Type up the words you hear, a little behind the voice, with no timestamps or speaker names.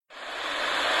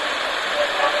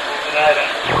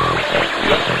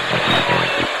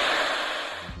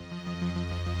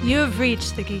You have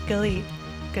reached the Geek Elite.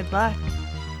 Good luck.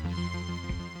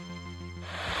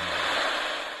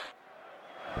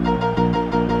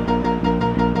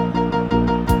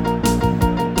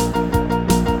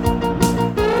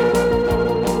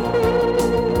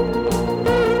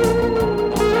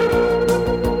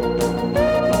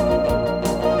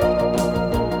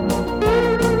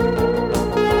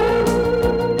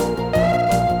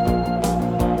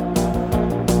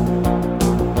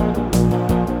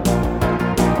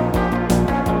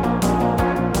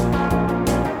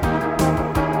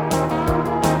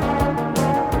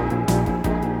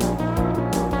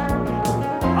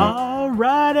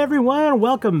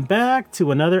 Welcome back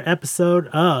to another episode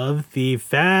of the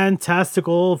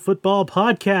Fantastical Football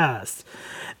Podcast.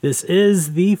 This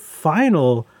is the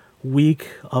final week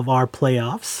of our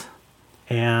playoffs,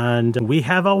 and we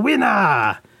have a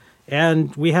winner,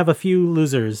 and we have a few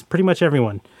losers, pretty much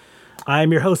everyone.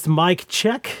 I'm your host, Mike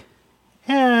Check,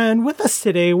 and with us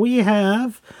today we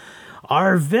have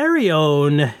our very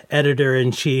own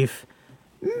editor-in-chief,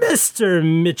 Mr.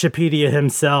 Mitchipedia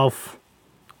himself.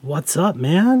 What's up,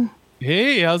 man?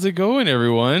 Hey, how's it going,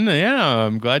 everyone? Yeah,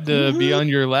 I'm glad to be on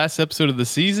your last episode of the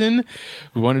season.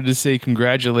 We wanted to say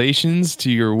congratulations to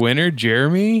your winner,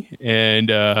 Jeremy, and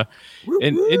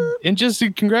just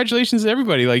congratulations to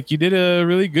everybody. Like, you did a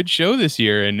really good show this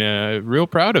year, and real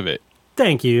proud of it.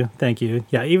 Thank you.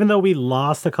 Yeah, even though we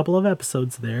lost a couple of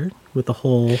episodes there with the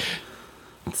whole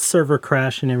server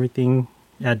crash and everything.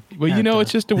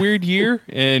 It's just a weird year,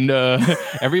 and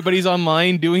everybody's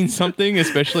online doing something,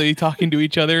 especially talking to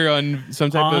each other on some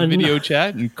type of video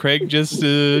chat, and Craig just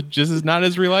is not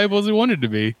as reliable as he wanted to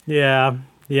be. Yeah,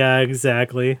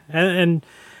 exactly. And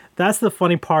that's the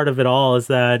funny part of it all is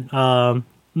that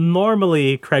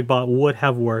normally CraigBot would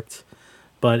have worked,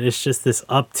 but it's just this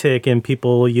uptick in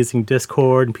people using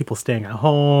Discord and people staying at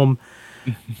home,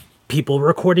 people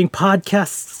recording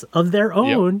podcasts of their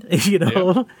own,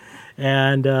 Yep.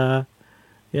 And,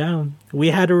 we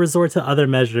had to resort to other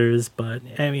measures, but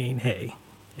I mean, hey.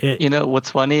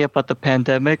 What's funny about the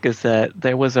pandemic is that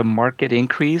there was a market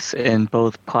increase in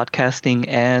both podcasting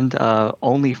and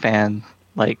OnlyFans,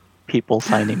 people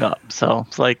signing up. So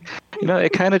it's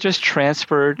it kind of just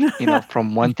transferred,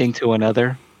 from one thing to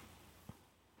another.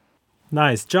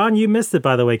 Nice. John, you missed it,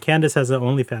 by the way. Candace has an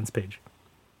OnlyFans page.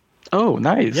 Oh,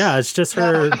 nice. Yeah, it's just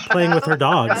her playing with her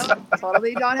dogs.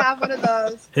 Totally don't have one of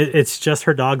those. It's just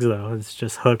her dogs, though. It's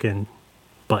just Hook and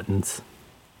Buttons.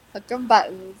 Hook and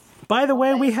Buttons. By the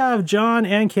way, we have John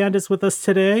and Candace with us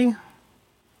today.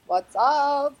 What's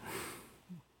up?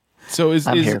 So is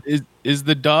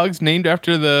the dogs named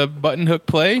after the Button Hook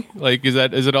play? Is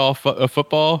it all a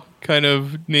football kind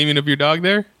of naming of your dog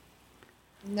there?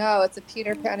 No, it's a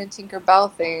Peter Pan and Tinker Bell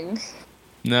thing.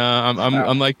 No,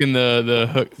 I'm liking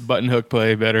the Button Hook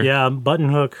play better. Yeah, Button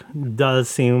Hook does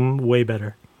seem way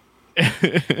better.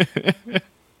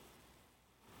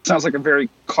 Sounds like a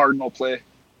very Cardinal play.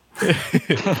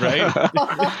 Right?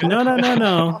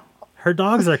 No. Her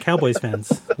dogs are Cowboys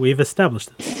fans. We've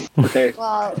established this. Okay.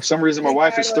 Well, for some reason, my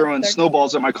wife is throwing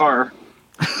snowballs at my car.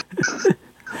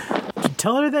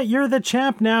 Tell her that you're the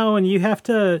champ now and you have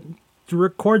to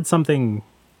record something.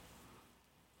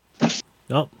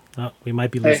 Oh, we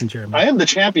might be losing Jeremy. I am the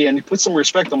champion. You put some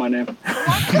respect on my name.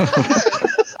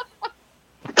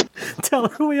 Tell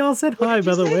her we all said hi,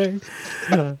 by the way.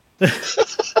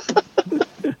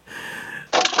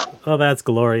 Oh, that's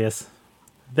glorious.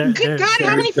 Good God,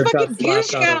 how many fucking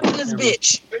views you got on this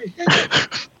bitch?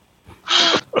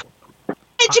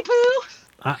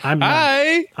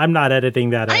 I'm not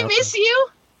editing that out. I miss you.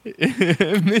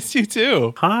 Miss you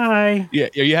too. Hi. Yeah,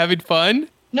 are you having fun?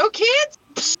 No kids?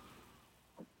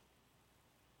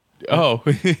 Oh,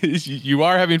 you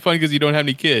are having fun because you don't have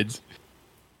any kids.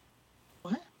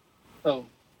 What? Oh,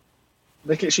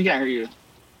 she can't hear you.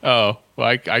 Oh, well,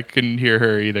 I couldn't hear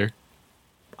her either.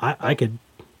 I could.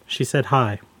 She said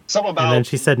hi. Something about. And then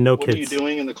she said no what kids. What are you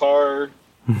doing in the car?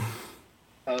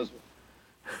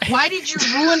 Why did you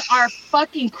ruin our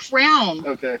fucking crown?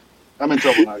 Okay, I'm in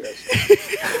trouble now, guys.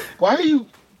 Why are you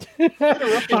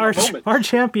interrupting the moment? Our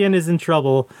champion is in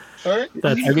trouble. All right.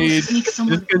 Just because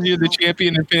you're the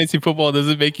champion in fantasy football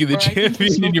doesn't make you the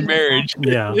champion in your marriage.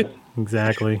 Yeah,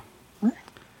 exactly.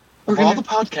 Of all the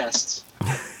podcasts.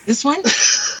 This one?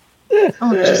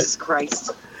 Oh, Jesus Christ.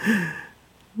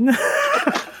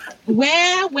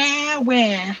 Where?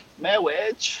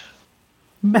 Marriage.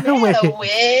 Marriage.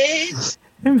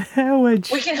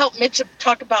 We can help Mitch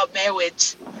talk about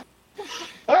marriage.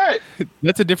 All right.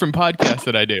 That's a different podcast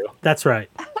that I do. That's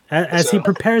right. As he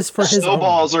prepares for his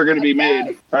snowballs are going to be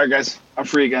made. All right, guys. I'm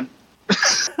free again.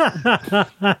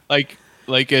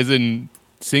 like as in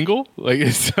single? Like,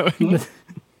 so, It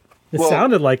Well-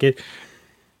 sounded like it.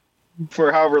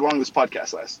 For however long this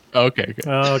podcast lasts. okay.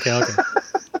 Oh, okay.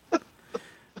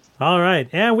 All right.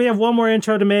 And we have one more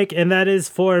intro to make, and that is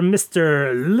for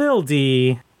Mr. Lil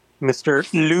D. Mr.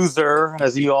 Loser,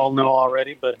 as you all know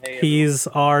already, but hey. He's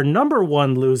our number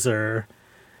one loser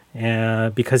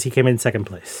because he came in second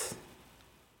place.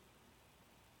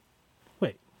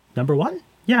 Wait, number one?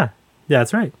 Yeah,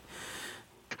 that's right.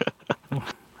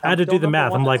 I had to do the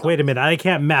math. I'm like, wait a minute, I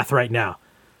can't math right now.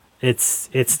 It's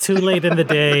too late in the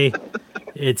day.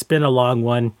 It's been a long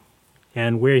one,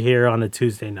 and we're here on a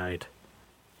Tuesday night.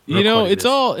 You know,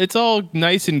 recording it's all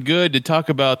nice and good to talk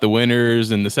about the winners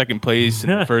and the second place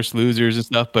and the first losers and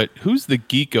stuff, but who's the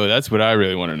geeko? That's what I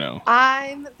really want to know.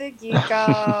 I'm the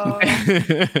geeko.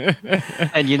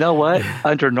 And you know what?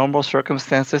 Under normal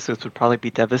circumstances, this would probably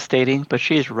be devastating, but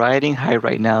she's riding high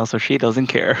right now, so she doesn't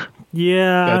care.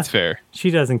 Yeah, That's fair. she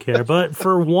doesn't care. But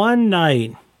for one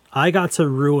night, I got to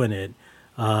ruin it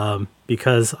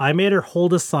because I made her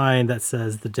hold a sign that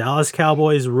says the Dallas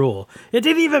Cowboys rule. It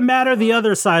didn't even matter the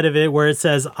other side of it where it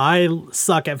says I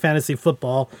suck at fantasy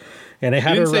football, and it You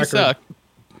had didn't her say record. suck.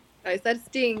 I said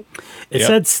stink. It Yep.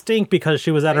 said stink because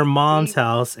she was at her mom's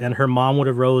house, and her mom would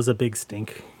have rose a big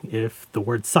stink if the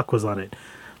word suck was on it.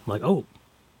 I'm like, oh,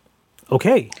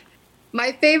 okay.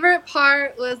 My favorite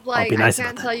part was like, be nice I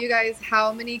can't about tell you guys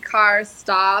how many cars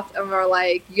stopped and were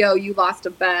like, yo, you lost a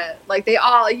bet. Like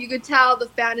you could tell the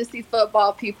fantasy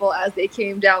football people as they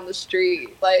came down the street.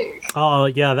 Like, Oh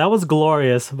yeah, that was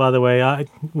glorious. By the way,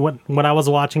 when I was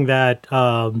watching that,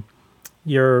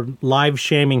 your live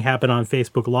shaming happened on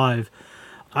Facebook Live.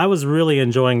 I was really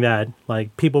enjoying that.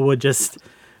 Like people would just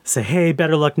say, "Hey,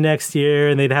 better luck next year,"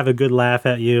 and they'd have a good laugh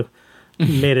at you.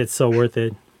 Made it so worth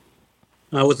it.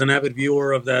 I was an avid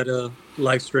viewer of that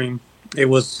live stream. It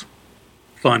was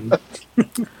fun.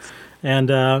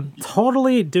 And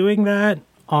totally doing that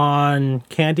on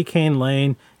Candy Cane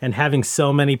Lane and having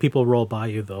so many people roll by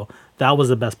you, though, that was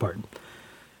the best part.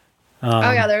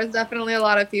 oh yeah, there was definitely a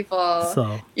lot of people.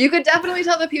 So You could definitely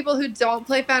tell the people who don't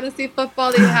play fantasy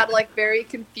football, they had like very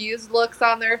confused looks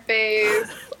on their face.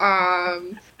 A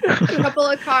couple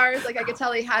of cars, like I could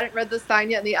tell they hadn't read the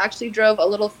sign yet, and they actually drove a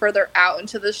little further out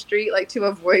into the street, like to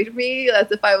avoid me,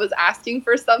 as if I was asking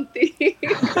for something.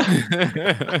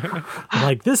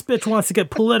 like, this bitch wants to get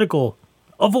political.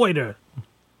 Avoid her.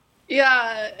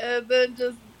 Yeah, and then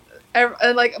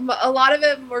and like a lot of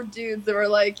them were dudes that were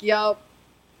like, "Yup,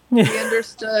 we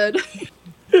understood."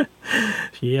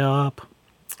 Yup.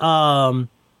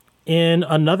 In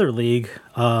another league,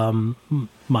 my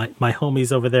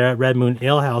homies over there at Red Moon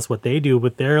Ale House, what they do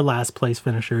with their last place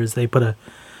finishers, they put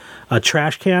a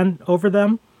trash can over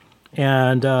them,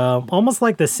 and almost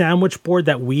like the sandwich board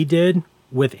that we did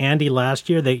with Andy last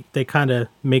year, they kind of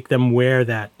make them wear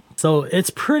that. So it's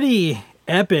pretty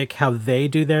epic how they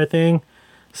do their thing.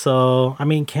 So I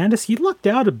mean, Candace, you lucked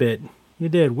out a bit. You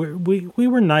did. We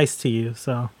were nice to you.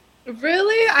 So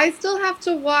Really, I still have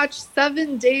to watch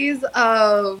 7 days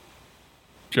of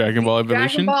Dragon Ball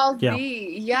Evolution. Dragon Ball Yeah.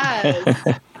 Z. Yes.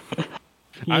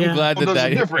 I'm Yeah. glad Well, that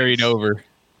there's a that carried over.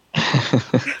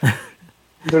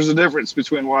 There's a difference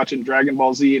between watching Dragon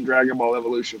Ball Z and Dragon Ball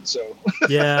Evolution. So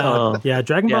Yeah, Oh. yeah,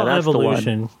 Dragon Yeah, Ball that's the one.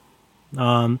 Evolution.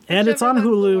 And it's on Whichever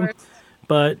one's the Hulu, worst.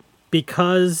 but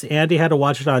because Andy had to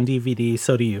watch it on DVD,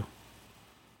 so do you.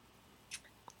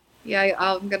 Yeah,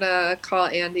 I'm gonna call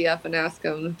Andy up and ask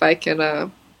him if I can.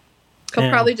 He'll Yeah.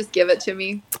 probably just give it to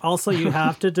me. Also, you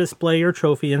have to display your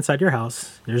trophy inside your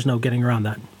house. There's no getting around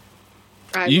that.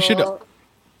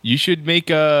 You should make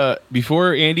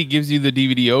before Andy gives you the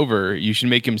DVD over, you should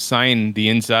make him sign the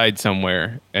inside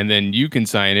somewhere, and then you can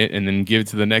sign it and then give it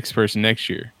to the next person next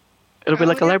year. It'll be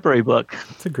like a library book.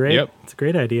 It's a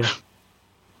great idea.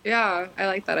 Yeah, I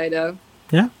like that idea.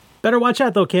 Yeah. Better watch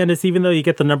out though, Candace. Even though you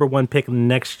get the number one pick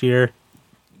next year,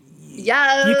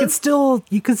 Yes. you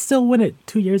could still win it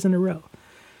 2 years in a row.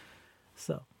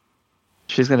 So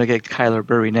She's gonna get Kyler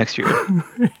Murray next year.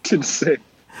 to say,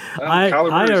 I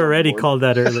Kyler Murray's on already board. called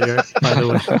that earlier. By the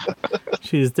way,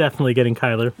 she's definitely getting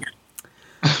Kyler,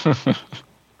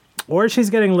 or she's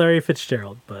getting Larry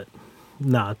Fitzgerald. But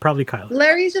nah, probably Kyler.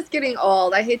 Larry's just getting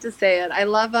old. I hate to say it. I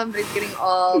love him, but he's getting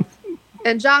old.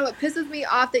 And John, what pisses me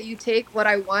off that you take what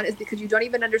I want is because you don't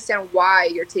even understand why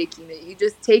you're taking it. You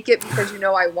just take it because you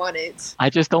know I want it.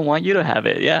 I just don't want you to have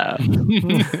it. Yeah,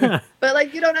 But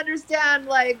like you don't understand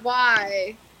like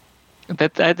why.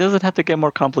 that doesn't have to get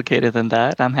more complicated than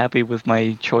that. I'm happy with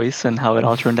my choice and how it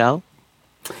all turned out.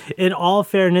 In all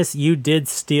fairness, you did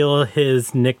steal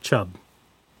his Nick Chubb.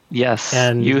 Yes,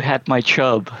 And- you had my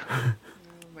Chubb, Oh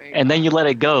my and then you let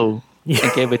it go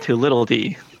and gave it to Little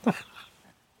D.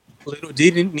 Little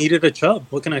D needed a chub.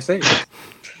 What can I say?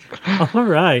 All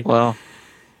right. Well,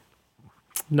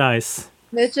 Nice.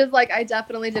 Mitch is like, I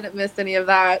definitely didn't miss any of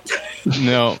that.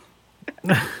 No.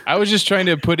 I was just trying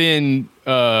to put in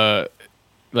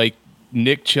like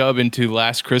Nick Chubb into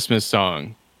Last Christmas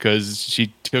song because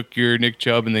she took your Nick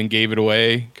Chubb and then gave it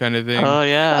away, kind of thing. oh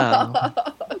yeah.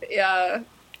 Yeah.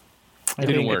 I It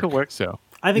didn't think, work. could work. So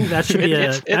I think that should be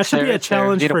a It's that should be fair, a it's fair.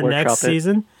 challenge Need to for next workshop it.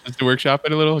 season. just to workshop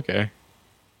it a little. Okay.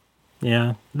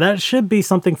 Yeah, that should be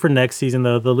something for next season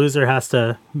though. The loser has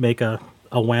to make a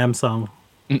Wham song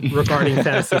regarding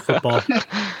fantasy football.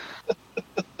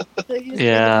 Like, you just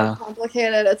Yeah. make it more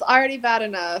complicated. It's already bad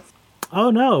enough.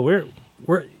 Oh no, we're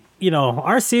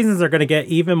our seasons are going to get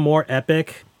even more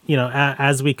epic,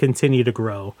 as we continue to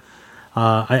grow.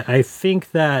 I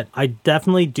think that I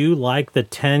definitely do like the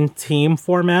 10-team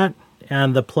format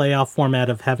and the playoff format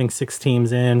of having 6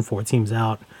 teams in, 4 teams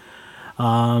out.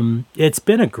 It's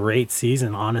been a great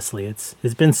season, honestly. It's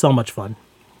been so much fun,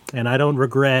 and I don't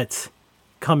regret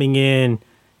coming in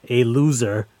a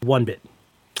loser one bit.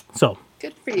 So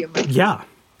Good for you, Mike. yeah,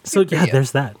 so for yeah, you.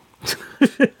 there's that.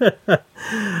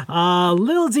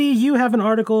 Lil D, you have an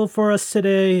article for us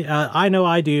today. I know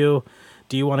I do.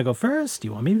 Do you want to go first? Do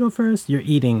you want me to go first? You're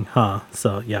eating, huh?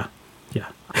 So yeah.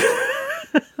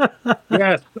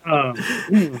 Yes.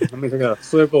 Let me take a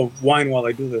sip of wine while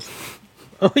I do this.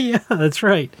 Oh yeah, that's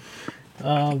right.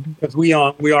 Because we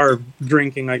are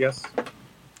drinking, I guess.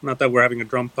 Not that we're having a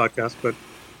drum podcast, but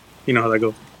you know how that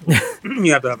goes.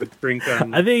 You have to have a drink.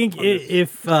 I think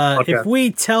if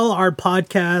we tell our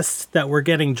podcast that we're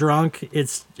getting drunk,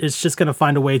 it's just gonna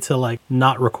find a way to like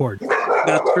not record.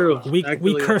 That's true. We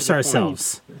Actually, curse that's a good point.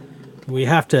 ourselves. We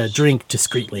have to drink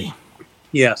discreetly.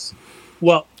 Yes.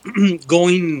 Well,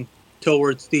 going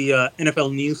towards the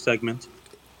NFL news segment,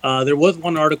 there was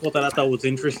one article that I thought was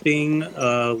interesting,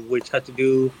 which had to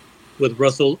do with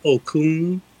Russell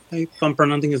Okung, if I'm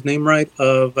pronouncing his name right,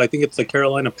 of I think it's the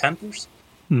Carolina Panthers.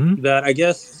 Mhm. That I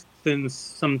guess since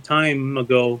some time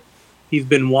ago, he's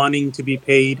been wanting to be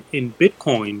paid in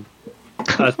Bitcoin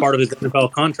as part of his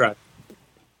NFL contract.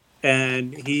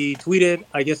 And he tweeted,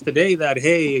 I guess today, that,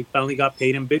 hey, he finally got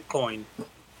paid in Bitcoin.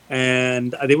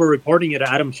 And they were reporting it,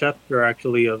 Adam Schefter,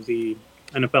 actually, of the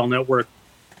NFL Network,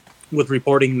 was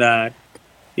reporting that,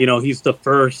 he's the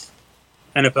first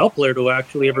NFL player to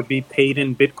actually ever be paid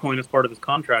in Bitcoin as part of his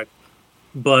contract.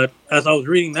 But as I was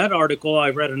reading that article, I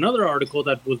read another article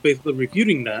that was basically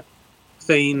refuting that,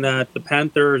 saying that the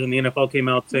Panthers and the NFL came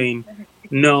out saying,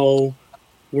 no,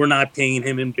 we're not paying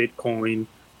him in Bitcoin.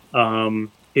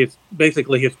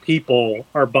 Basically his people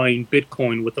are buying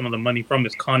Bitcoin with some of the money from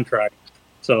his contract.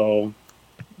 So,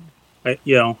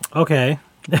 Okay.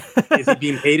 is he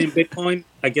being paid in Bitcoin?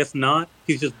 I guess not.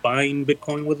 He's just buying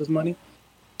Bitcoin with his money.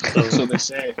 So they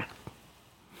say.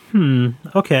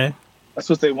 Okay. That's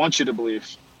what they want you to believe.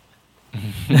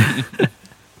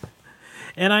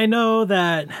 And I know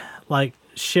that like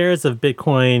shares of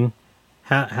Bitcoin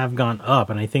have gone up,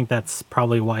 and I think that's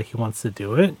probably why he wants to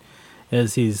do it,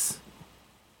 is he's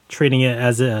treating it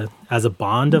as a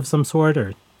bond of some sort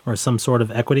or some sort of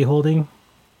equity holding.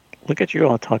 Look at you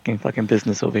all talking fucking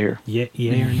business over here. Yay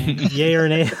or nay? Yay or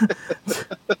nay?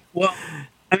 Well,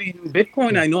 I mean,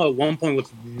 Bitcoin, I know at one point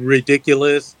was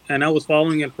ridiculous, and I was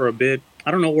following it for a bit.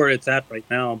 I don't know where it's at right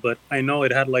now, but I know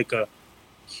it had like a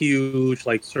huge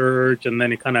like surge, and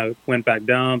then it kind of went back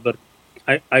down. But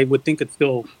I would think it's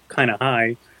still kind of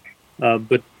high.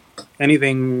 But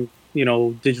anything,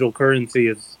 digital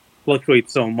currency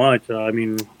fluctuates so much. I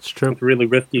mean, It's true. it's a really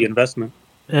risky investment.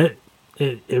 It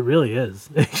really is,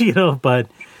 but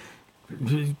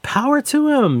power to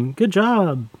him. Good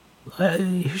job.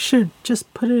 You should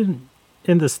just put it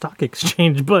in the stock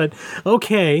exchange, but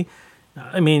okay.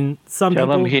 I mean, some Tell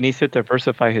people... him he needs to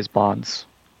diversify his bonds.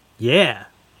 Yeah.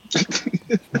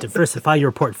 Diversify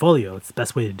your portfolio. It's the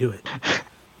best way to do it.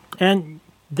 And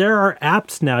there are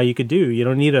apps now you could do. You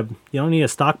don't need a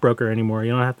stockbroker anymore.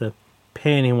 You don't have to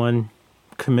pay anyone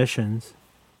commissions.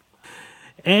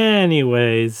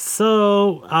 Anyways,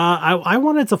 so I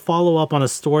wanted to follow up on a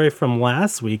story from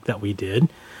last week that we did.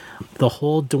 The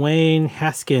whole Dwayne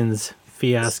Haskins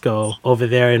fiasco over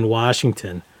there in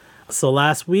Washington. So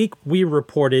last week we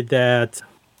reported that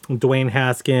Dwayne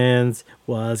Haskins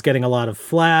was getting a lot of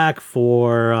flack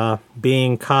for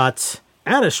being caught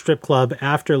at a strip club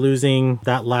after losing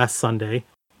that last Sunday.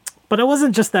 But it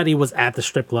wasn't just that he was at the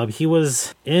strip club. He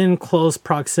was in close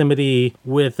proximity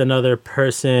with another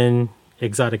person,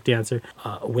 exotic dancer,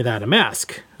 without a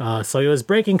mask. So he was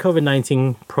breaking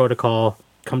COVID-19 protocol.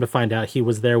 Come to find out, he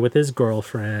was there with his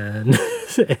girlfriend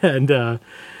and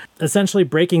essentially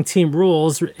breaking team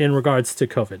rules in regards to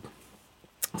COVID.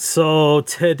 So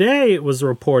today it was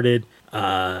reported,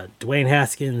 Dwayne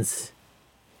Haskins,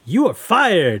 you are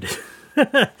fired.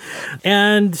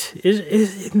 And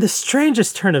in the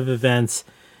strangest turn of events,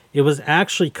 it was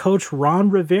actually Coach Ron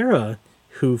Rivera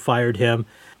who fired him.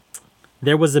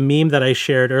 There was a meme that I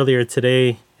shared earlier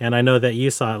today, and I know that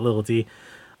you saw it, Lil D.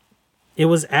 It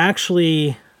was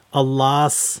actually a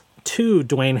loss to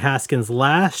Dwayne Haskins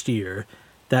last year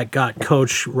that got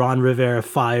Coach Ron Rivera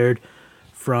fired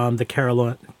from the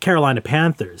Carolina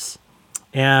Panthers.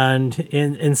 And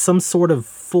in some sort of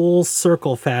full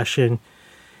circle fashion,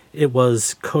 it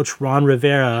was Coach Ron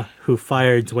Rivera who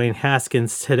fired Dwayne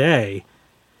Haskins today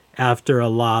after a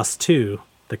loss to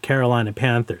the Carolina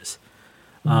Panthers.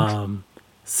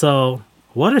 So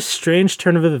what a strange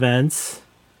turn of events.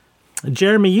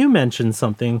 Jeremy, you mentioned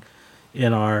something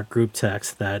in our group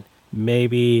text that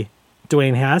maybe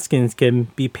Dwayne Haskins can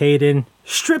be paid in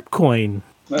strip coin.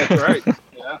 That's right.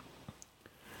 Yeah.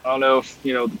 I don't know if,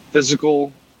 the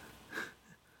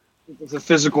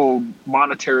physical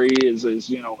monetary is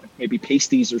maybe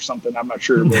pasties or something. I'm not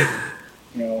sure, but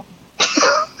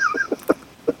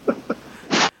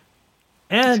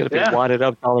And It's gonna be wadded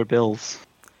up dollar bills.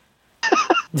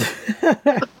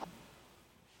 yeah,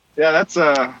 that's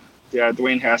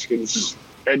Dwayne Haskins.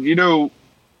 And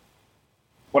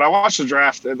when I watched the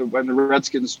draft and when the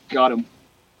Redskins got him,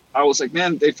 I was like,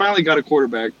 man, they finally got a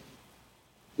quarterback,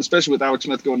 especially with Alex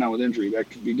Smith going down with injury. That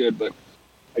could be good. But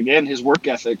again, his work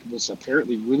ethic was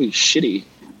apparently really shitty,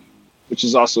 which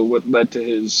is also what led to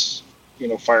his,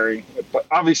 firing. But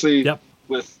obviously,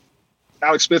 with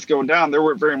Alex Smith going down, there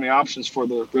weren't very many options for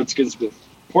the Redskins with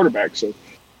quarterback. So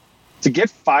to get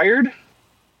fired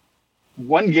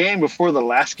one game before the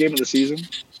last game of the season,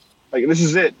 like this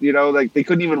is it. They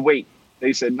couldn't even wait.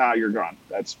 They said, "Nah, you're gone."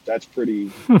 That's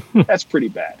pretty. That's pretty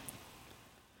bad.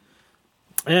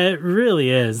 it really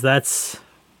is. That's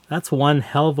one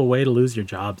hell of a way to lose your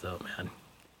job, though, man.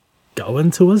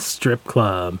 Going to a strip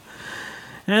club.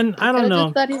 And I don't know.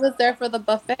 Just said he was there for the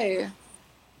buffet.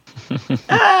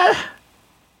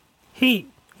 He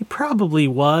probably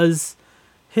was.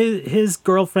 His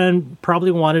girlfriend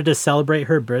probably wanted to celebrate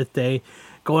her birthday,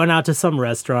 going out to some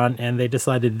restaurant, and they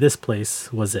decided this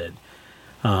place was it.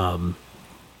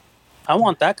 I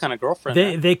want that kind of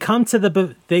girlfriend. They come for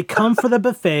the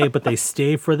buffet, but they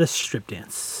stay for the strip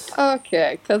dance.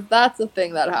 Okay, because that's a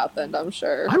thing that happened, I'm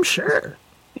sure. I'm sure.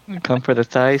 Come for the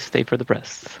thighs, stay for the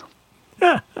breasts.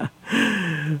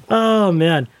 Oh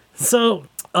man! So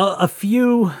a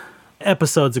few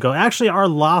episodes ago, actually our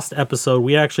last episode,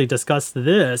 we actually discussed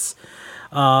this.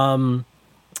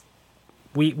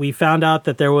 We found out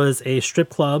that there was a strip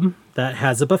club that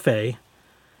has a buffet,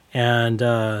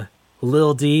 and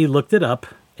Lil D looked it up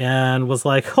and was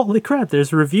like, "Holy crap!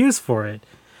 There's reviews for it."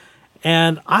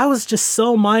 And I was just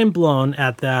so mind blown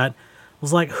at that. I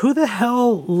was like, "Who the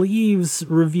hell leaves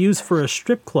reviews for a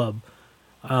strip club?"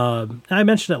 I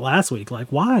mentioned it last week.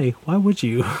 Like, why? Why would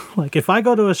you? Like, if I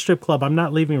go to a strip club, I'm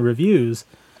not leaving reviews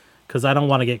because I don't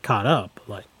want to get caught up.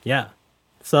 Like, yeah.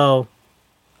 So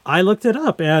I looked it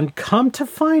up, and come to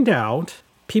find out,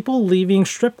 people leaving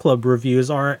strip club reviews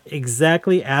are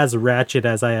exactly as ratchet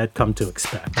as I had come to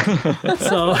expect.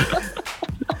 So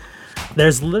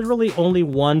there's literally only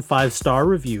one 5-star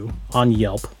review on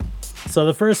Yelp. So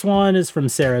the first one is from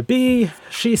Sarah B.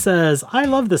 She says, "I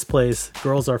love this place.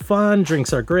 Girls are fun.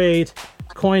 Drinks are great.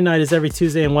 Coin night is every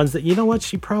Tuesday and Wednesday." You know what?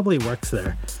 She probably works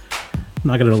there. I'm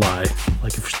not going to lie.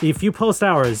 Like, if you post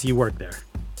hours, you work there.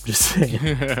 Just saying.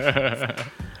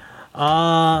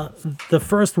 The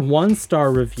first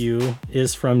 1-star review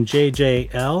is from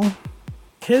JJL.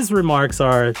 His remarks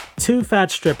are, "Two fat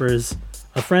strippers.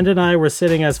 A friend and I were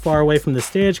sitting as far away from the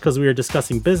stage because we were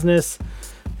discussing business."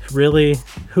 Really?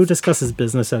 Who discusses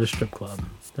business at a strip club?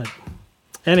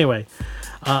 Anyway.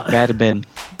 Admin.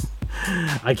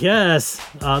 I guess.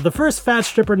 The first fat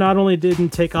stripper not only didn't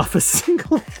take off a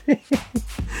single thing,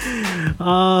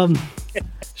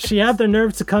 she had the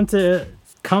nerve to come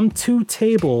to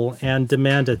table and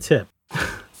demand a tip.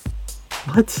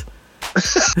 What?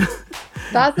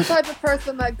 That's the type of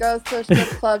person that goes to a strip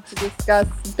club to discuss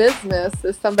business,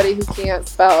 is somebody who can't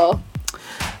spell.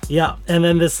 Yeah, and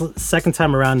then this second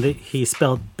time around, he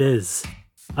spelled biz.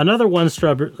 Another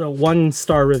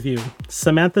 1-star review.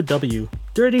 Samantha W.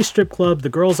 "Dirty strip club. The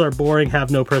girls are boring,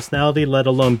 have no personality, let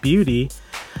alone beauty.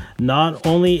 Not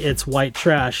only it's white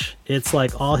trash, it's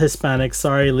like all Hispanic.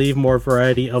 Sorry, leave more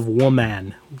variety of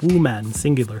woman. Woman,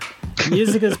 singular.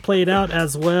 Music is played out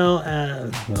as well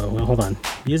as..." hold on.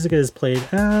 "Music is played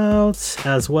out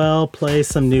as well. Play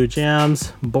some new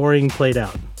jams. Boring, played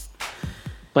out."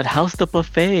 But how's the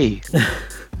buffet?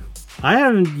 I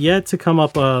haven't yet to come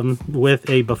up with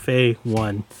a buffet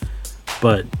one,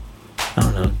 but I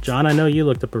don't know. John, I know you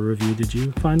looked up a review. Did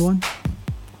you find one?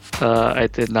 I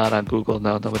did not on Google.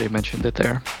 No, nobody mentioned it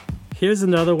there. Here's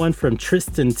another one from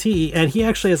Tristan T, and he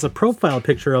actually has a profile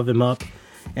picture of him up,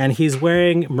 and he's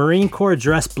wearing Marine Corps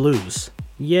dress blues.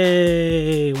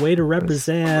 Yay! Way to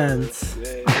represent.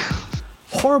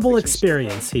 Horrible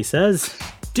experience, he says.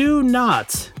 Do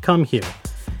not come here.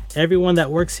 Everyone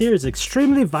that works here is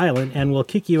extremely violent and will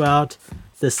kick you out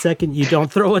the second you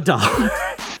don't throw a dollar.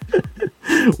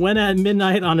 When at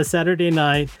midnight on a Saturday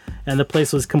night and the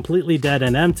place was completely dead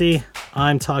and empty,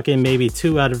 I'm talking maybe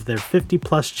 2 out of their 50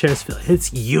 plus chairs filled.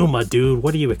 It's Yuma, dude.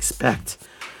 What do you expect?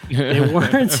 They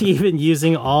weren't even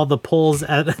using all the poles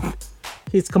at...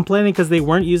 He's complaining because they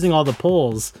weren't using all the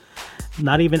poles.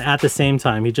 Not even at the same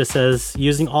time. He just says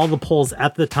using all the poles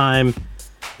at the time,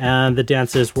 and the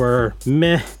dancers were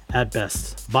meh at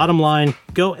best. Bottom line,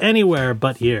 go anywhere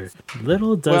but here.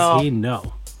 Little does he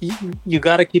know. You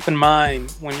got to keep in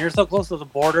mind, when you're so close to the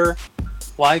border,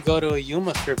 why go to a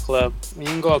Yuma strip club? You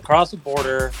can go across the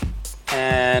border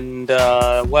and,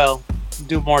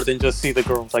 do more than just see the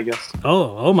girls, I guess.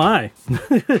 Oh my.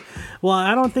 Well,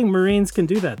 I don't think Marines can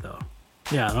do that, though.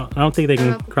 Yeah, I don't think they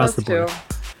can cross the border.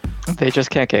 They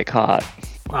just can't get caught.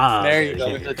 There you go.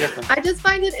 There's a difference. I just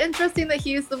find it interesting that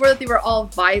he used the word that they were all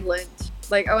violent.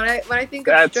 Like, when I think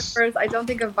of strippers, I don't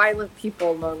think of violent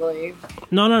people normally.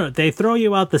 No. They throw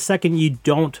you out the second you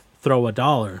don't throw a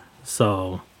dollar.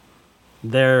 So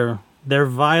they're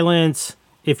violent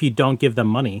if you don't give them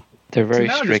money. They're very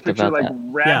strict about like that.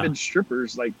 Rabid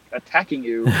strippers like attacking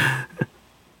you.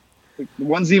 Like, the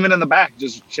ones even in the back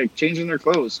just changing their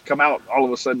clothes, come out all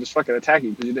of a sudden just fucking attack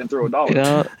you because you didn't throw a dollar. You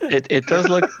know, it does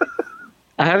look...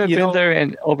 I haven't been there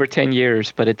in over 10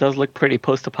 years, but it does look pretty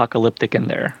post-apocalyptic in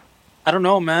there. I don't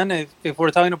know, man. If we're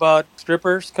talking about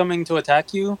strippers coming to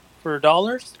attack you for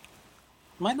dollars,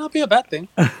 might not be a bad thing.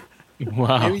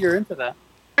 Wow. Maybe you're into that.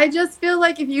 I just feel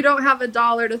like if you don't have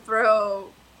 $1 to throw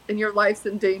and your life's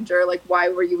in danger, like, why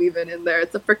were you even in there?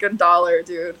 It's a freaking $1,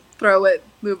 dude. Throw it,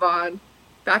 move on,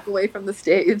 back away from the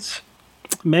stage.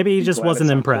 Maybe he just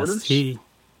wasn't impressed. He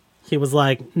was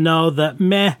like, no, the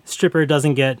meh stripper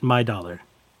doesn't get my $1.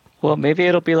 Well, maybe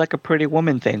it'll be like a Pretty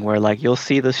Woman thing where, like, you'll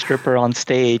see the stripper on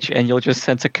stage and you'll just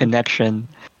sense a connection,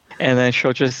 and then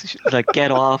she'll just, like,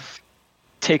 get off,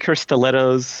 take her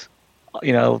stilettos,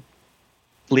 you know,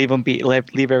 leave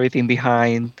everything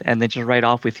behind, and then just ride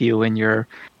off with you in your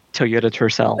Toyota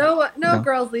Tercel. No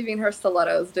girl's leaving her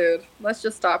stilettos, dude. Let's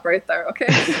just stop right there, okay?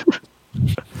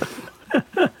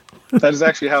 That is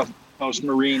actually how most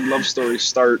Marine love stories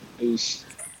start. Is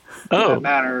in that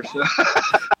manner. So.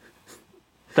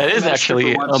 That is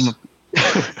actually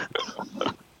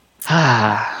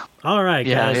all right,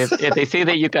 yeah, guys. if they say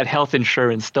that you got health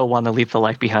insurance, still want to leave the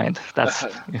life behind. That's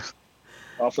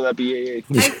all for that BAA.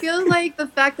 I feel like the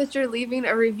fact that you're leaving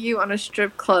a review on a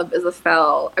strip club is a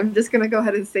foul. I'm just gonna go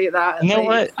ahead and say that. You know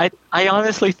what? I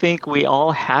honestly think we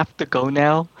all have to go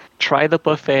now, try the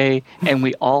buffet, and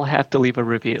we all have to leave a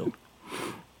review.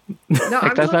 No,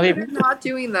 Like, I'm not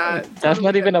doing that. That's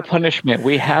not even a punishment.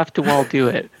 We have to all do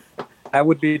it. I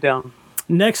would be down.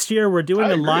 Next year, we're doing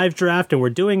a live draft, and we're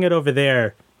doing it over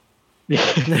there.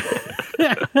 During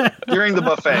the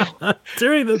buffet.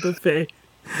 During the buffet.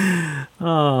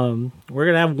 We're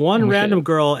going to have one random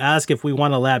girl ask if we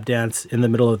want a lap dance in the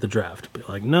middle of the draft. Be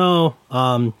like, no,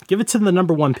 give it to the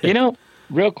number 1 pick. You know,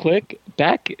 real quick,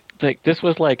 back, like, this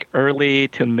was like early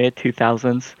to mid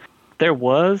 2000s. There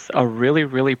was a really,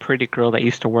 really pretty girl that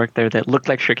used to work there that looked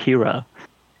like Shakira.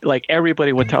 Like,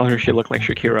 everybody would tell her she looked like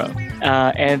Shakira.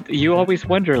 And you always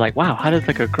wonder, like, wow, how does,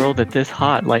 like, a girl that's this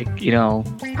hot, like, you know...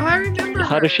 I remember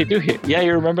How does she do here? Yeah,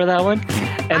 you remember that one?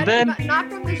 And then... Not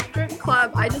from the strip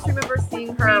club. I just remember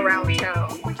seeing her around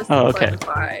town. Just to okay.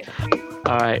 clarify.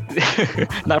 All right.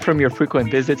 Not from your frequent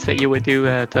visits that you would do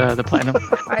at the Platinum?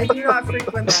 I do not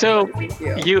frequent that. So,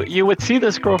 Thank you would see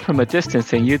this girl from a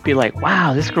distance, and you'd be like,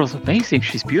 wow, this girl's amazing.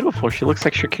 She's beautiful. She looks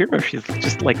like Shakira. She's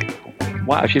just like,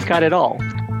 wow, she's got it all.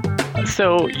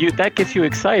 So that gets you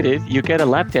excited. You get a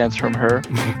lap dance from her,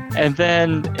 and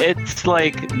then it's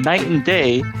like night and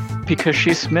day because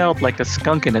she smelled like a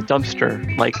skunk in a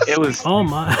dumpster. Like, it was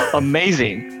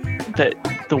amazing that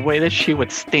the way that she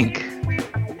would stink.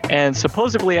 And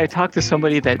supposedly I talked to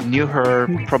somebody that knew her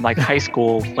from like high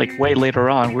school, like way later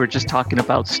on. We were just talking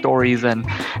about stories, and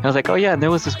I was like, oh yeah, and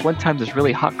there was this one time this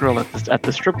really hot girl at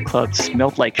the strip club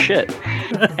smelled like shit.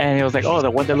 And he was like, oh, the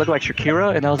one that looked like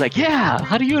Shakira? And I was like, yeah,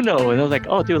 how do you know? And I was like,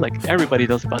 oh dude, like everybody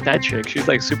knows about that chick. She's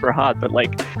like super hot, but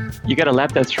like you get a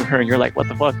lap dance from her and you're like, what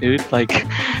the fuck, dude? Like,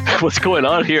 what's going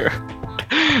on here?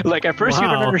 Like at first you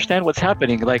don't Wow. understand what's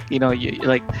happening. Like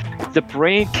like the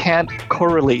brain can't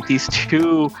correlate these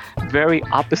two very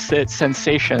opposite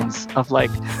sensations of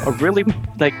like a really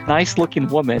like nice looking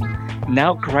woman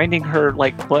now grinding her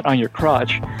like butt on your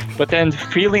crotch, but then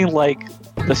feeling like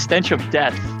the stench of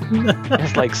death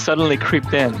has like suddenly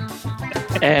creeped in,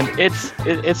 and it's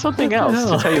something else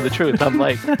to tell you the truth. I'm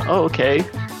like, oh, okay.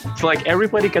 So like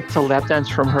everybody gets a lap dance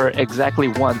from her exactly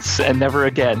once and never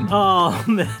again. Oh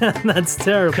man, that's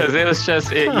terrible. Because it was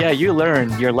just, you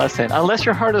learn your lesson. Unless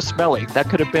your heart is smelling, that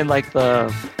could have been like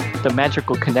the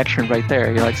magical connection right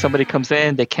there. You're like somebody comes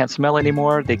in, they can't smell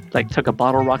anymore. They like took a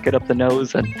bottle rocket up the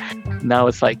nose, and now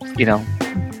it's like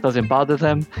doesn't bother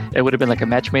them. It would have been like a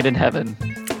match made in heaven.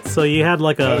 So you had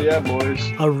like Oh yeah, boys.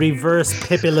 a reverse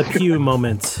Pepe Le Pew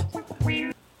moment.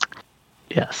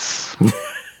 Yes.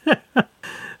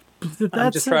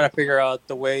 I'm just trying to figure out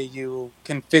the way you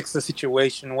can fix the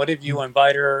situation. What if you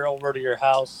invite her over to your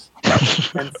house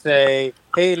and say,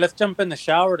 hey, let's jump in the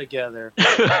shower together?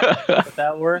 Would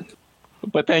that work?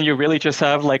 But then you really just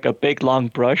have like a big long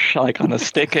brush like on a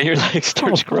stick and you're like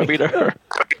start scrubbing her.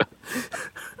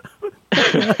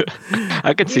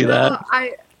 I could see that.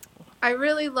 I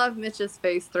really love Mitch's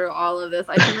face through all of this.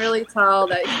 I can really tell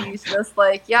that he's just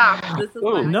like, yeah, this is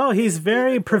my No, he's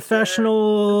very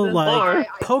professional, This is like why I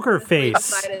poker was really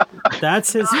face. excited.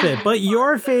 That's his fit. But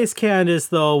your face, Candace,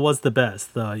 though, was the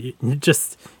best. Though you're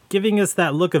just giving us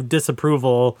that look of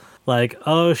disapproval, like,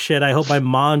 oh shit, I hope my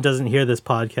mom doesn't hear this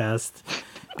podcast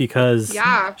because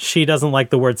Yeah. she doesn't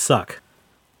like the word suck.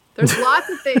 There's lots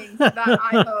of things that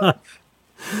I hope.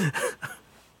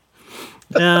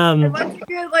 And once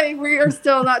again, like we are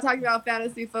still not talking about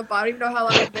fantasy football. I don't even know how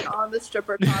long I've been on the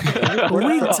stripper topic.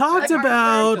 We talked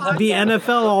about the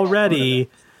NFL already.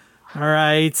 All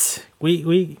right,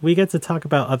 we get to talk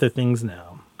about other things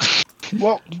now.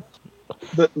 Well,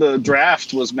 the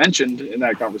draft was mentioned in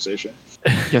that conversation.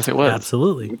 Yes, it was.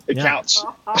 Absolutely, It yeah. counts.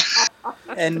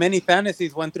 And many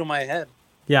fantasies went through my head.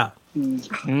 Yeah.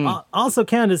 Also,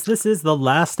 Candace, this is the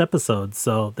last episode,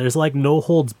 so there's like no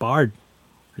holds barred.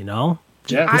 You know.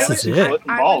 Yeah, This is it. Foot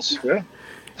and balls. Yeah.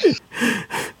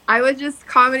 I was just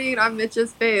commenting on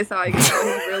Mitch's face how I can tell he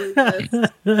really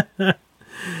missed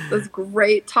this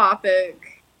great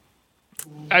topic.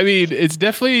 I mean, it's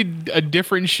definitely a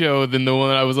different show than the one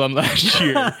I was on last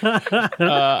year.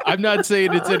 I'm not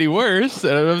saying it's any worse,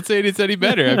 and I'm not saying it's any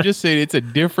better. I'm just saying it's a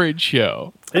different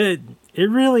show. It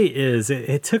really is.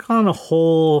 It took on a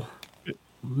whole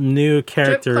new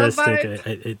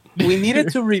characteristic. We needed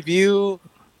to review,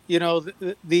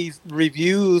 these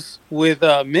reviews with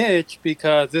Mitch,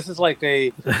 because this is like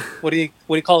a what do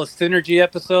you call a synergy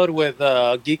episode with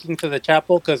Geeking to the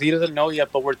Chapel, because he doesn't know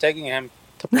yet, but we're taking him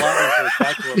to plot into his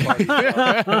bachelor party.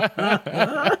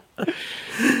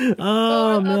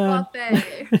 Oh man!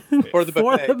 For the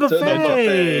buffet. For the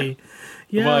buffet.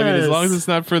 Yes. Well, I mean, as long as it's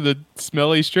not for the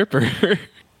smelly stripper.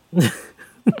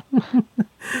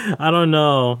 I don't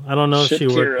know if she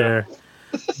worked there.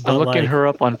 I'm looking her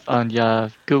up on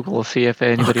Google, see if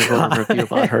anybody wrote a review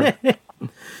about her.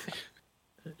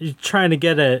 You're trying to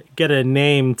get a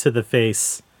name to the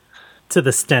face, to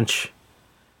the stench.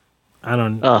 I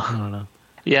don't know.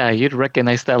 Yeah, you'd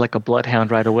recognize that like a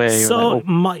bloodhound right away. So,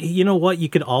 like, you know what you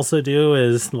could also do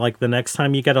is, like, the next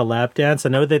time you get a lap dance, I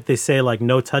know that they say, like,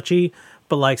 no touchy,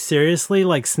 but, like, seriously,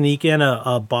 like, sneak in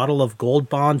a bottle of Gold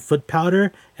Bond foot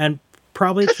powder and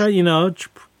probably try,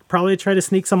 probably try to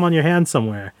sneak some on your hand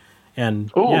somewhere.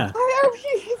 And, Ooh. yeah.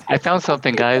 I found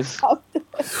something, guys.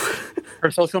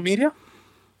 For social media?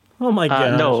 Oh, my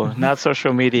God. No, not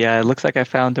social media. It looks like I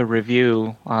found a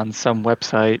review on some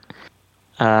website,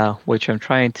 which I'm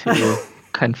trying to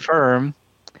confirm.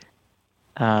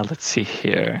 Let's see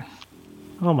here.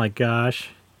 Oh, my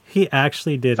gosh. He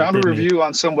actually did. Found a didn't he? review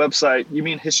on some website. You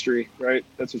mean history, right?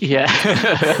 That's what. Yeah.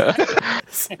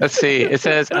 Let's see. It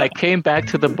says, I came back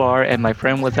to the bar and my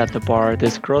friend was at the bar.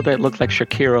 This girl that looked like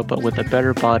Shakira but with a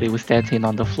better body was dancing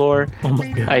on the floor. Oh my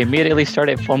God. I immediately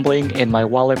started fumbling in my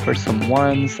wallet for some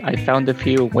ones. I found a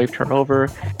few and waved her over.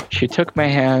 She took my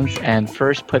hands and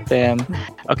first put them...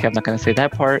 Okay, I'm not going to say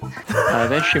that part.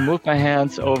 Then she moved my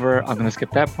hands over. I'm going to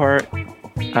skip that part.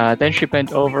 Then she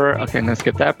bent over. Okay, I'm going to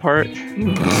skip that part.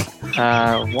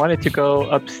 Wanted to go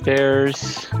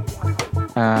upstairs.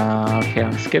 Okay,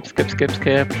 I'll skip.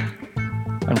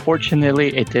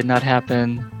 Unfortunately, it did not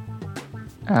happen.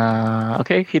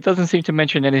 Okay, he doesn't seem to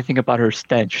mention anything about her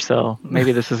stench, so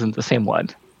maybe this isn't the same one.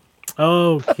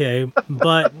 Okay,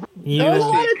 but you... There's a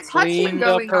lot of touching Cleaned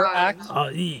up going her on. act.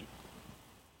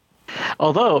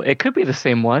 Although it could be the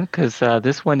same one because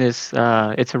this one is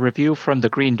it's a review from the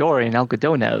Green Door in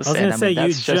Algodones. I was going to say,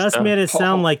 you just made it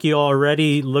sound like you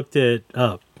already looked it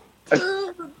up.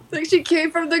 Like she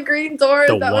came from the Green Door.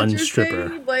 The is that one what you're stripper.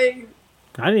 saying? Like,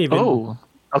 I didn't even. Oh,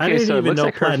 I okay. didn't So it even looks know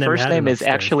like her Platinum first had name enough is stuff.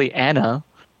 actually Anna.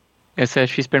 It says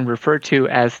she's been referred to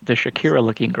as the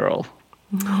Shakira-looking girl.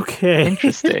 Okay.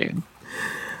 Interesting.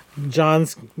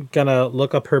 John's gonna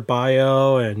look up her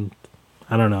bio, and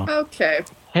I don't know. okay.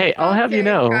 Hey, I'll have you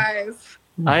Okay, know, guys.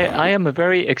 I am a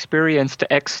very experienced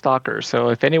ex-stalker. So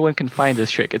if anyone can find this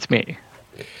chick, it's me.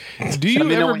 Do you Let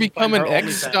me know ever when you become find an her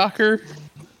ex-stalker?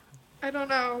 I don't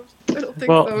know. I don't think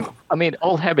Well, so. I mean,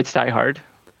 old habits die hard.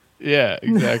 Yeah,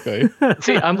 exactly.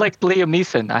 See, I'm like Liam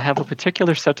Neeson. I have a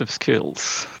particular set of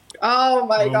skills. Oh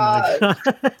my god.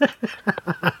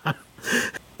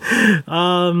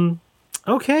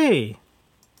 Okay.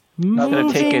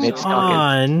 gonna take it, Moving it's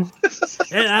stalking. on.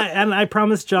 and I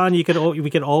promise, John, we could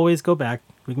always go back.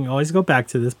 We can always go back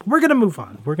to this. But we're gonna move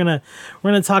on. We're gonna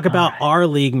talk about our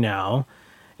league now,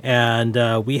 and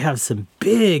we have some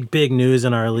big news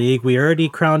in our league. We already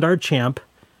crowned our champ.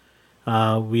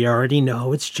 We already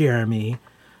know it's Jeremy,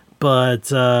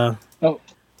 but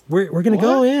we're gonna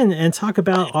go in and talk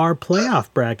about our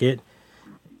playoff bracket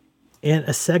in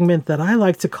a segment that I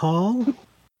like to call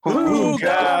Who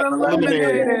got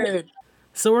eliminated?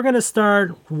 So we're going to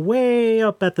start way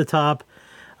up at the top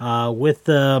with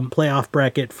the playoff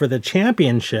bracket for the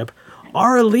championship,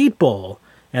 our Elite Bowl.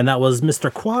 And that was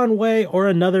Mr. Quan Wei or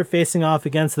another facing off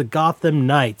against the Gotham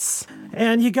Knights.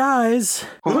 And you guys...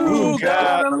 Who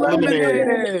got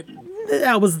eliminated?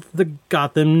 That was the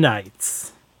Gotham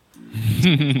Knights.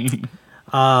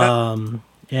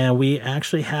 And we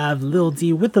actually have Lil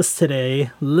D with us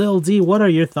today. Lil D, what are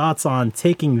your thoughts on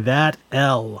taking that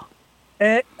L?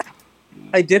 I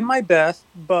did my best,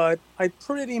 but I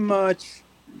pretty much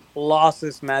lost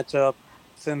this matchup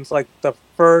since like the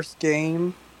first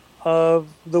game of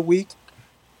the week.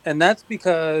 And that's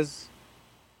because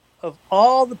of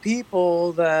all the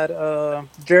people that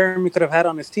Jeremy could have had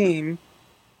on his team,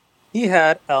 he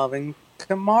had Alvin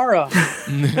Kamara.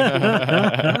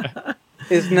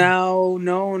 Is now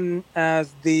known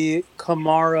as the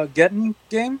Kamara-Geddon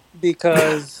game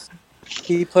because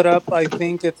he put up, I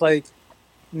think it's like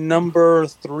number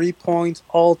 3 points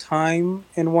all time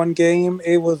in one game.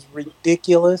 It was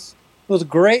ridiculous. It was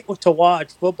great to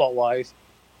watch football-wise,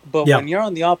 but when you're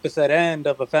on the opposite end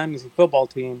of a fantasy football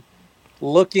team,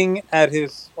 looking at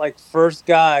his like first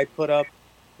guy put up,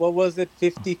 what was it,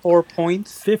 54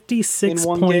 points?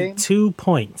 56.2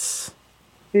 points.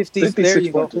 50, there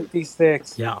you go,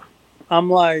 56. Yeah. I'm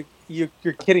like, you're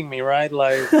kidding me, right?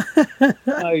 Like,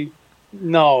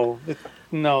 no, this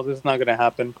is not going to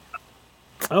happen.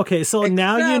 Okay, so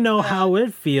now you know how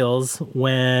it feels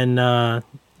when, when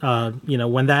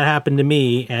that happened to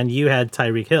me and you had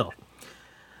Tyreek Hill.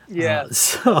 Yeah,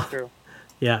 so true.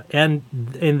 Yeah, and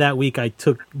in that week I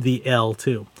took the L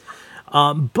too.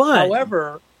 But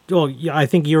however, well, yeah, I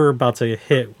think you were about to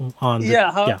hit on.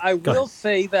 I will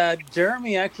say that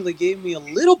Jeremy actually gave me a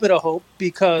little bit of hope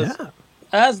because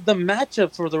as the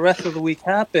matchup for the rest of the week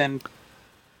happened,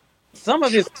 some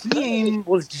of his team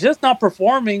was just not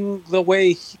performing the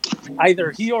way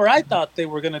either he or I thought they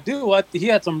were going to do. He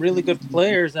had some really good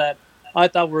players that I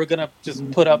thought were going to just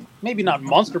put up maybe not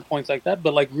monster points like that,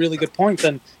 but like really good points,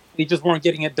 and they just weren't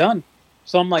getting it done.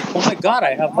 So I'm like, oh my God,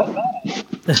 I have hope.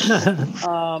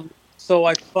 So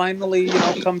I finally,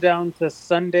 come down to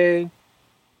Sunday,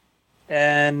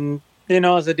 and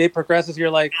as the day progresses,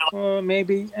 you're like, oh,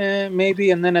 maybe,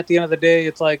 and then at the end of the day,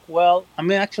 it's like, well,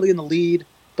 I'm actually in the lead,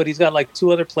 but he's got like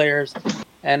two other players,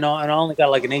 and I only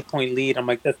got like an 8-point lead. I'm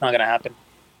like, that's not gonna happen,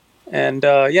 and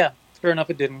sure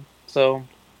enough, it didn't. So,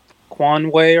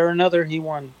 Quan Wei or another, he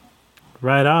won.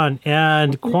 Right on,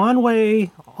 and Quan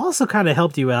Wei also kind of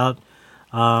helped you out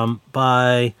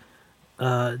by.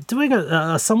 Doing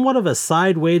a somewhat of a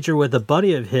side wager with a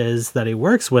buddy of his that he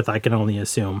works with, I can only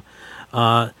assume.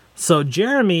 So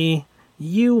Jeremy,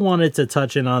 you wanted to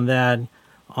touch in on that,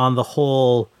 on the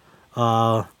whole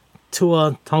Tua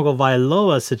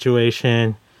Tagovailoa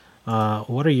situation.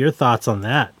 What are your thoughts on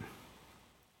that?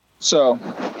 So,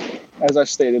 as I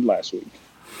stated last week,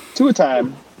 Tua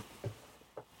time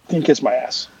can kiss my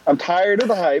ass. I'm tired of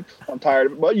the hype.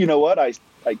 But you know what?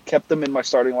 I kept him in my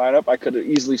starting lineup. I could have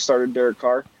easily started Derek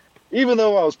Carr, even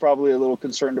though I was probably a little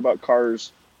concerned about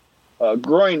Carr's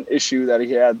groin issue that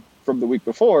he had from the week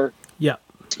before. Yeah.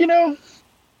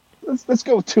 Let's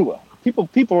go with Tua.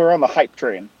 People are on the hype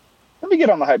train. Let me get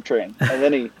on the hype train. And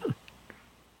then he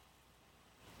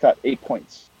got 8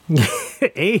 points.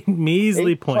 8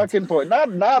 measly points. Fucking point.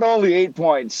 Not only 8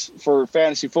 points for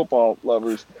fantasy football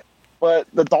lovers, but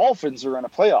the Dolphins are in a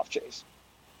playoff chase.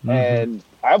 Mm-hmm. And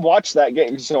I watched that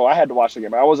game, so I had to watch the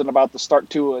game. I wasn't about to start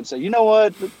Tua and say, you know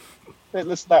what,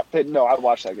 let's not. No, I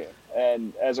watched that game.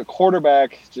 And as a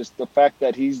quarterback, just the fact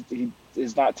that he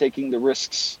is not taking the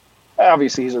risks.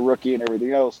 Obviously, he's a rookie and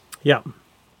everything else. Yeah.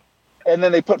 And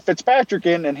then they put Fitzpatrick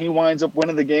in, and he winds up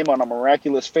winning the game on a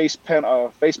miraculous face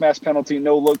mask penalty,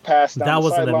 no look pass. Down That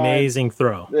was an sideline. amazing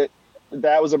throw.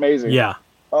 That was amazing. Yeah.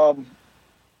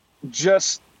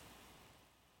 Just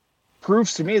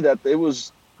proves to me that it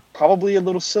was probably a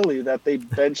little silly that they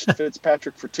benched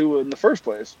Fitzpatrick for Tua in the first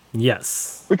place.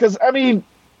 Yes. Because I mean,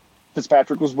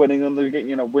 Fitzpatrick was winning those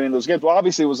games. Well,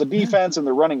 obviously it was a defense, and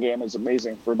the running game is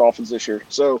amazing for Dolphins this year.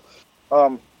 So,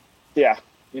 yeah,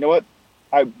 you know what?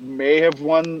 I may have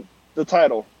won the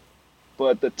title,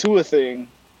 but the Tua thing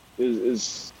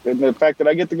is and the fact that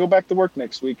I get to go back to work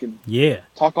next week and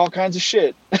talk all kinds of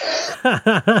shit makes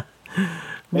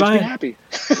me happy.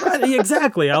 Right,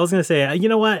 exactly. I was going to say, you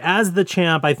know what? As the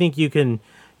champ, I think you can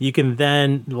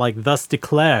then thus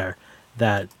declare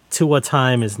that Tua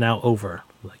time is now over.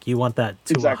 Like you want that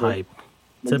Tua hype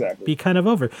to be kind of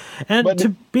over. And to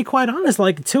be quite honest,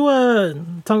 Tua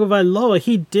Tagovailoa,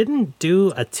 he didn't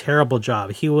do a terrible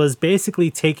job. He was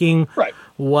basically taking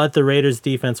what the Raiders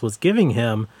defense was giving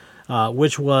him,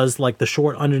 which was the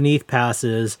short underneath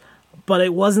passes, but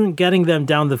it wasn't getting them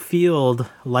down the field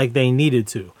like they needed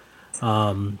to.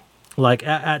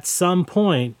 At some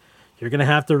point, you're going to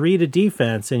have to read a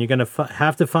defense, and you're going to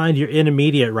have to find your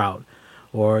intermediate route,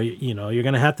 or you're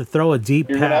going to have to throw a deep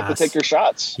pass. You're going to have to take your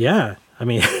shots. Yeah, I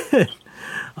mean,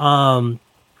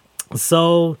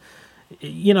 so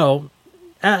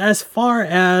as far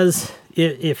as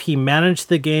if he managed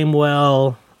the game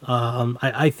well,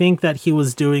 I think that he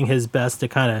was doing his best to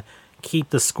kind of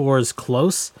keep the scores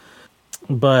close.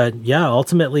 But yeah,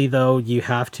 ultimately though, you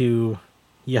have to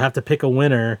pick a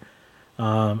winner,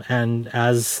 and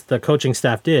as the coaching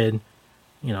staff did,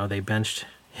 they benched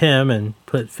him and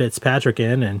put Fitzpatrick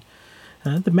in, and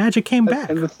the magic came back.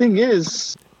 And the thing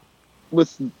is,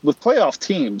 with playoff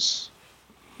teams,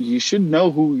 you should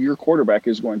know who your quarterback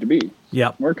is going to be.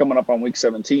 Yeah, we're coming up on week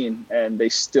 17, and they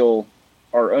still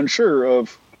are unsure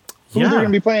of who they're going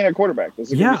to be playing at quarterback.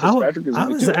 I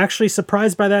was actually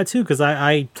surprised by that too, because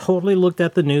I totally looked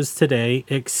at the news today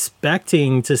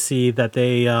expecting to see that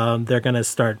they're going to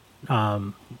start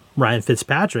Ryan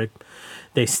Fitzpatrick.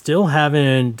 They still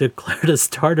haven't declared a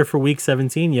starter for week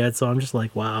 17 yet, so I'm just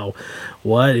like, wow,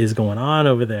 what is going on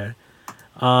over there?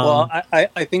 Well,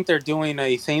 I think they're doing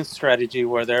a Saints strategy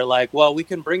where they're like, well, we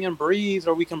can bring in Breeze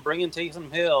or we can bring in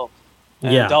Taysom Hill.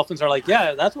 And the Dolphins are like,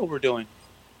 yeah, that's what we're doing.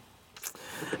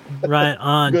 Right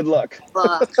on. Good luck.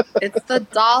 Look, it's the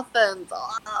Dolphins.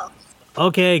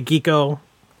 Okay, Geeko.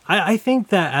 I think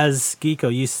that as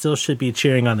Geeko, you still should be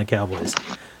cheering on the Cowboys.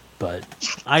 But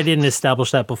I didn't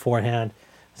establish that beforehand,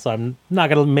 so I'm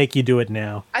not going to make you do it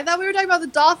now. I thought we were talking about the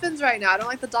Dolphins right now. I don't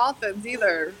like the Dolphins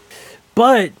either.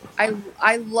 But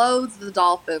I loathe the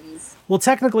Dolphins. Well,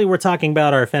 technically, we're talking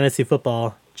about our fantasy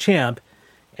football champ.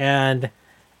 And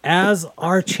as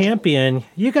our champion,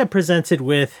 you got presented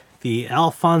with the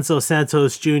Alfonso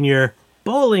Santos Jr.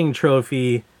 bowling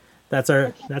trophy. That's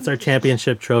our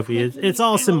championship trophy. It's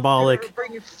all symbolic.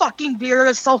 Bring your fucking beer.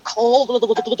 It's so cold.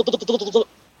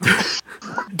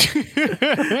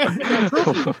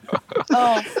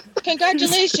 Oh,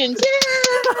 congratulations.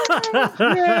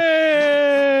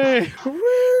 Yay!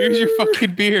 Here's your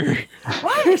fucking beer.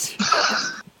 What?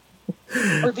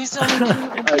 Are these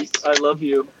I love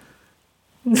you.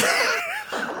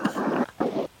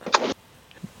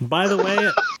 By the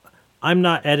way, I'm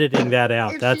not editing that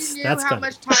out. If she knew how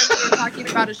much time we were talking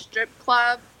about a strip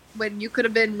club when you could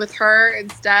have been with her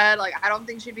instead, I don't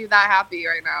think she'd be that happy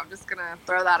right now. I'm just going to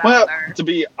throw that out there. To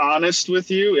be honest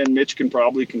with you, and Mitch can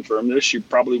probably confirm this, she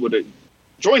probably would have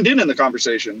joined in the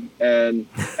conversation and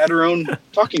had her own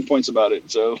talking points about it.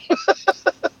 So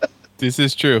this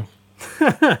is true.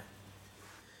 Okay.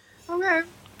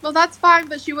 Well, that's fine,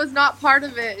 but she was not part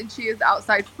of it, and she is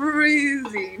outside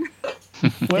freezing.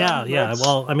 Yeah.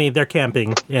 Well, I mean, they're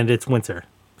camping, and it's winter.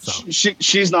 So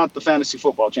she's not the fantasy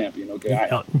football champion, okay?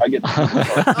 I get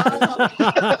that.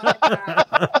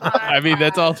 I mean,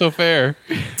 that's also fair.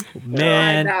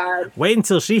 Man, wait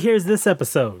until she hears this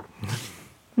episode.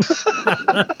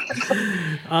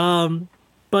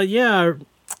 But yeah,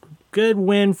 good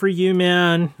win for you,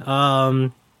 man.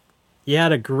 You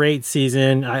had a great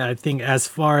season. I think as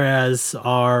far as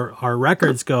our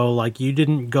records go, you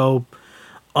didn't go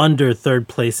under third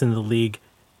place in the league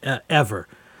ever.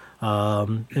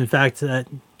 In fact,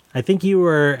 I think you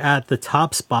were at the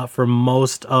top spot for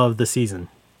most of the season.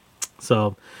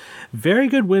 So, very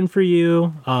good win for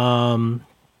you. I'm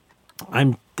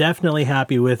definitely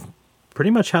happy with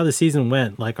pretty much how the season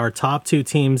went. Like, our top two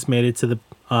teams made it to the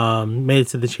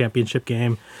championship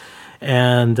game,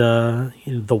 and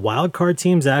the wild card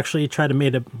teams actually tried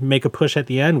to make a push at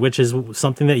the end, which is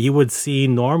something that you would see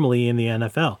normally in the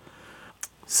NFL.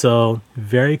 So,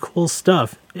 very cool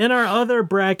stuff. In our other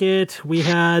bracket, we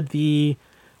had the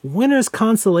Winners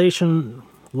Consolation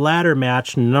Ladder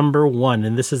Match number 1,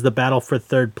 and this is the battle for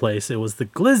third place. It was the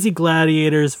Glizzy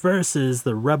Gladiators versus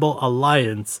the Rebel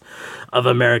Alliance of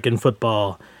American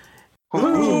Football.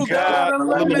 Who got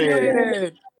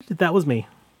eliminated? That was me.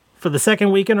 For the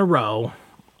second week in a row,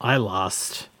 I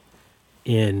lost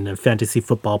in fantasy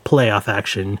football playoff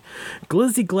action.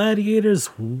 Glizzy Gladiators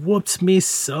whooped me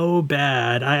so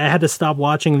bad. I had to stop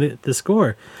watching the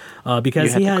score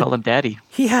because you had to call him daddy.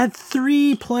 He had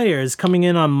 3 players coming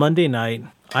in on Monday night.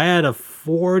 I had a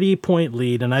 40-point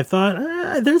lead, and I thought,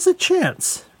 there's a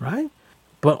chance, right?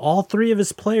 But all 3 of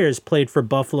his players played for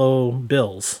Buffalo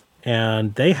Bills,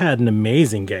 and they had an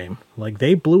amazing game. Like,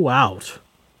 they blew out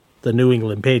the New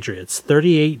England Patriots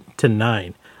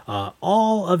 38-9.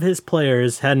 All of his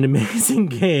players had an amazing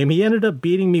game. He ended up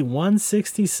beating me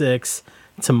 166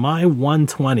 to my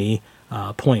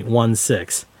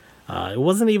 120.16. It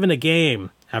wasn't even a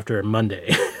game after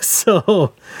Monday.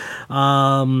 So,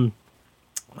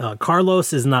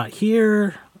 Carlos is not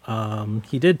here.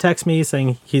 He did text me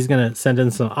saying he's going to send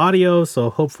in some audio, so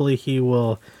hopefully he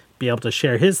will be able to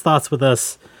share his thoughts with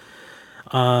us.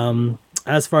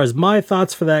 As far as my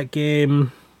thoughts for that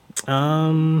game,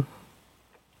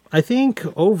 I think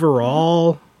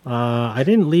overall, I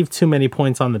didn't leave too many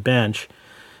points on the bench.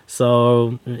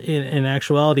 So in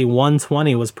actuality,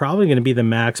 120 was probably going to be the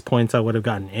max points I would have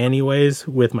gotten anyways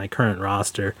with my current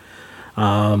roster.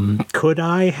 Could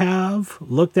I have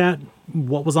looked at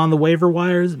what was on the waiver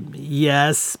wires?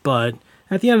 Yes, but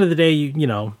at the end of the day, you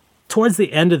know, towards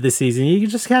the end of the season, you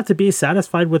just have to be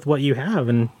satisfied with what you have,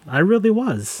 and I really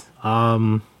was.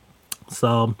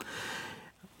 So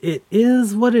it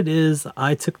is what it is.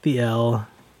 I took the L.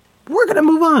 We're going to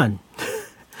move on.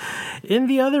 In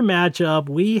the other matchup,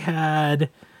 we had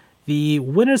the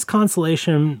Winners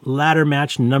Consolation Ladder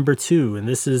Match number 2, and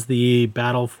this is the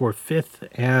battle for 5th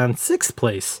and 6th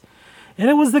place.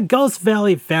 And it was the Ghost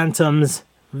Valley Phantoms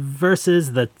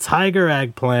versus the Tiger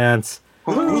Eggplants.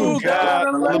 Who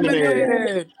got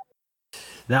eliminated?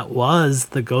 That was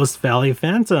the Ghost Valley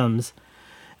Phantoms.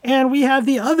 And we have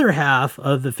the other half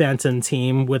of the Phantom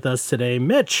team with us today.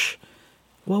 Mitch,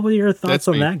 what were your thoughts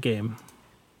on that game?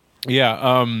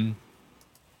 Yeah,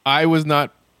 I was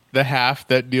not the half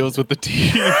that deals with the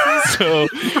team, so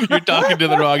you're talking to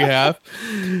the wrong half.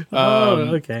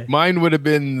 Okay. Mine would have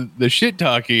been the shit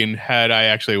talking had I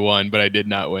actually won, but I did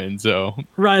not win, so.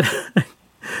 Right.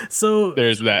 So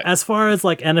there's that. As far as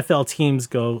like NFL teams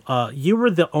go, you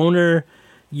were the owner,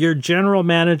 your general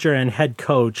manager and head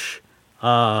coach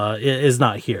is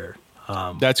not here.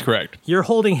 That's correct. You're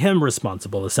holding him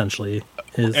responsible, essentially.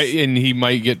 And he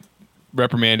might get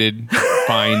reprimanded,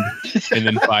 fined, and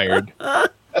then fired.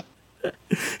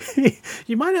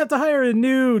 You might have to hire a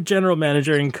new general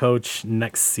manager and coach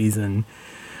next season.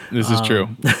 This is true.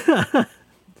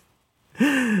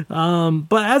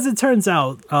 But as it turns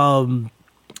out,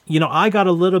 you know, I got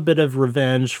a little bit of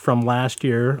revenge from last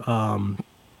year.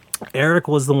 Eric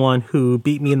was the one who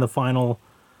beat me in the final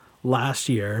last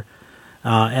year.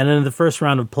 And in the first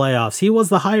round of playoffs, he was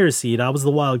the higher seed. I was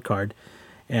the wild card.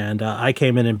 And I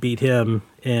came in and beat him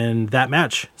in that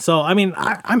match. So, I mean,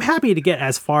 I'm happy to get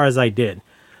as far as I did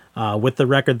with the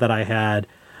record that I had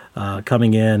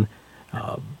coming in.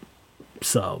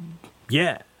 So,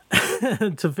 yeah.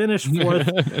 To finish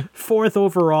fourth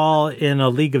overall in a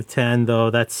league of 10, though,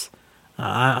 that's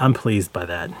I'm pleased by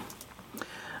that.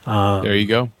 There you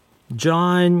go.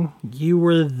 John, you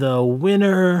were the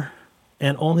winner,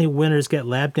 and only winners get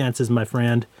lap dances, my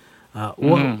friend.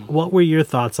 What were your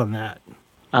thoughts on that?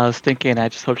 I was thinking, I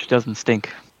just hope she doesn't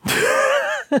stink.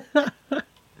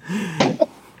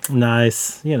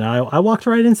 Nice. You know, I walked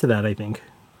right into that, I think.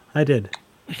 I did.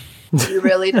 You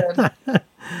really did.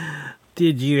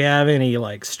 Did you have any,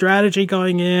 like, strategy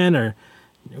going in, or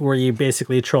were you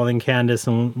basically trolling Candace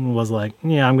and was like,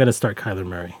 yeah, I'm going to start Kyler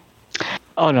Murray?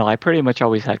 Oh, no, I pretty much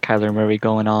always had Kyler Murray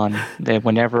going on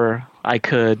whenever I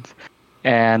could.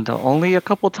 And only a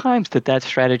couple times did that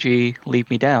strategy lead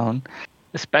me down,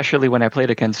 especially when I played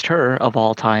against her, of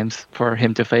all times, for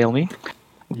him to fail me.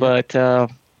 But,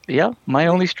 yeah, my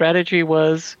only strategy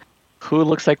was who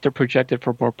looks like they're projected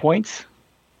for more points.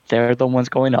 They're the ones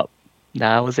going up.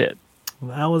 That was it.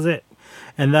 That was it.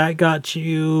 and that got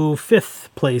you 5th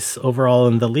place overall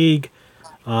in the league.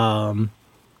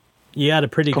 You had a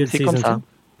pretty good season too.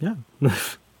 Yeah.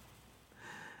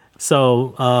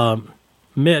 So,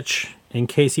 Mitch, in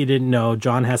case you didn't know,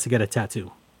 John has to get a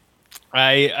tattoo.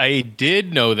 I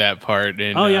did know that part,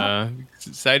 and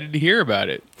excited to hear about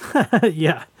it.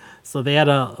 Yeah. So they had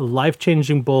a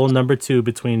life-changing bowl number 2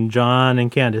 between John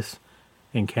and Candace.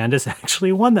 And Candace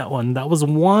actually won that one. That was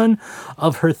one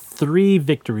of her 3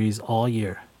 victories all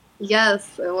year.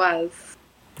 Yes, it was.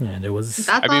 And it was...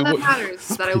 That's all that matters,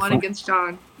 that I won against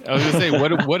John. I was going to say,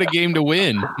 what a game to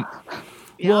win.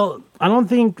 Yeah. Well, I don't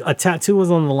think a tattoo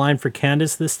was on the line for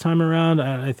Candace this time around.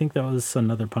 I think that was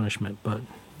another punishment. But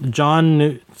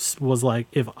John was like,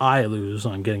 if I lose,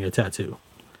 I'm getting a tattoo.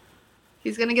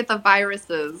 He's going to get the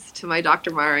viruses to my Dr.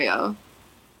 Mario.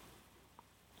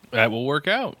 That will work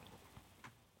out.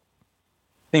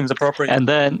 Seems appropriate. And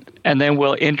then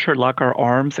we'll interlock our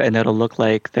arms, and it'll look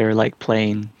like they're like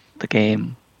playing the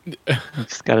game.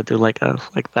 Just got to do like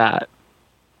that.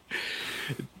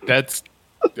 That's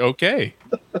okay.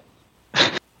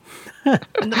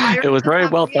 It was very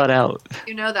well thought out.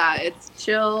 You know that. It's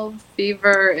chill,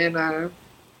 fever, and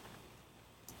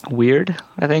Weird,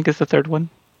 I think, is the third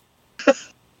one.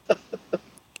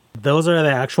 Those are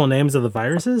the actual names of the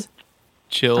viruses?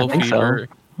 Chill, I think fever.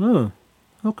 Oh,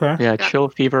 okay. Yeah, chill,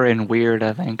 fever, and weird,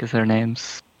 I think, is their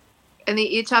names. and they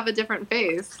each have a different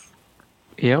face.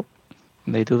 Yep.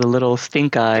 They do the little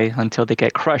stink eye until they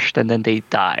get crushed, and then they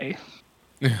die.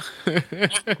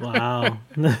 Wow.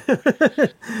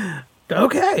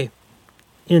 Okay.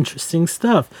 Interesting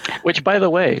stuff. Which, by the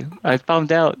way, I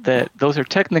found out that those are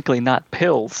technically not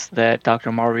pills that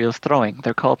Dr. Mario's throwing.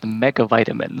 They're called mega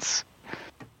vitamins.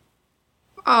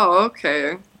 Oh,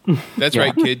 okay. That's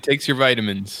right, kid. Takes your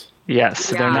vitamins. Yes,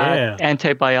 they're not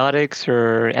antibiotics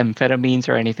or amphetamines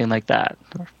or anything like that.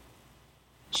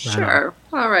 Sure.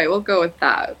 All right, we'll go with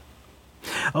that.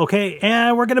 Okay,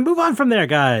 and we're going to move on from there,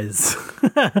 guys.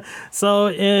 So,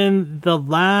 in the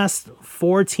last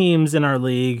 4 teams in our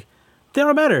league, they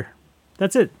don't matter.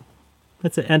 That's it.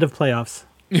 That's the end of playoffs.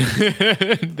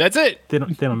 That's it. They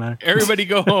don't matter. Everybody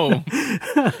go home.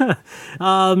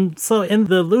 So in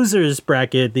the losers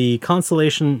bracket, the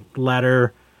consolation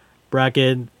ladder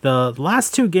bracket, the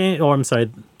last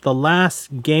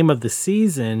game of the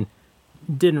season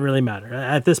didn't really matter.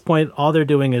 At this point, all they're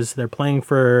doing is they're playing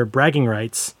for bragging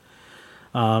rights.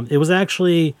 It was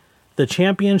actually the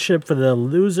championship for the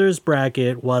losers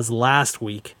bracket was last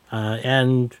week,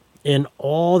 and in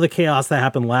all the chaos that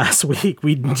happened last week,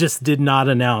 we just did not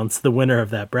announce the winner of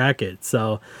that bracket.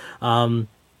 So, the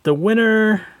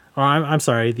winner,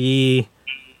 or the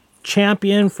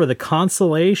champion for the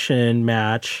consolation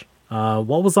match,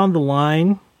 what was on the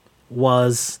line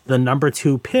was the number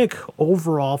 2 pick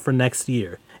overall for next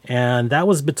year. And that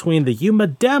was between the Yuma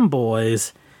Dem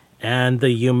Boys and the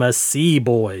Yuma C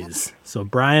Boys. So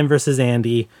Brian versus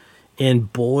Andy in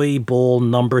Boy Bowl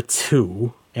number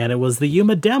 2. And it was the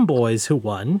Yuma Dem Boys who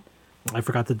won. I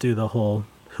forgot to do the whole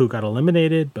who got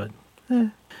eliminated, but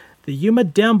the Yuma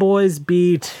Dem Boys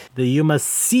beat the Yuma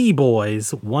C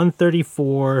Boys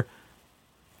 134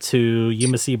 to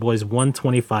Yuma C Boys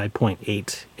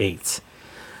 125.88.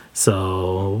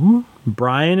 So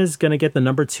Brian is going to get the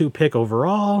number 2 pick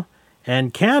overall.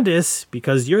 And Candace,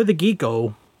 because you're the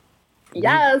geeko,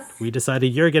 yes, we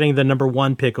decided you're getting the number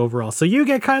 1 pick overall. So you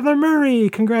get Kyler Murray.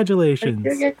 Congratulations.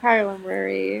 You get Kyler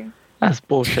Murray. That's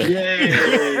bullshit.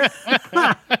 Yay!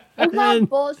 It's not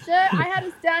bullshit. I had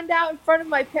to stand out in front of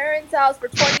my parents' house for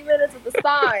 20 minutes with a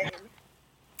sign.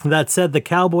 That said the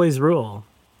Cowboys rule.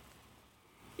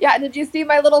 Yeah, did you see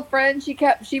my little friend?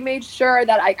 She made sure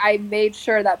that I made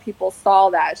sure that people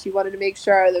saw that. She wanted to make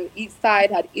sure that each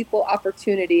side had equal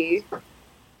opportunity.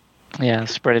 Yeah,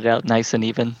 spread it out nice and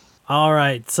even. All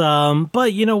right.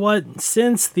 But you know what?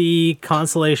 Since the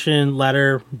consolation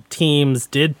ladder teams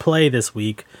did play this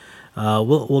week,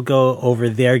 we'll go over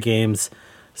their games.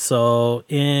 So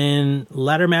in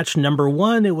ladder match number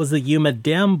 1, it was the Yuma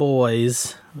Dem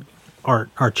Boys,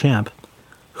 our champ,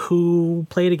 who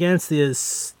played against the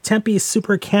Tempe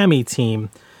Super Cami team.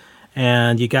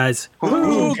 And you guys,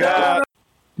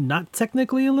 not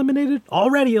technically eliminated,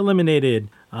 already eliminated.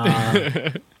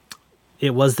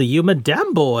 It was the Yuma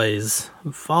Dem Boys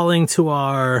falling to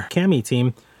our Cami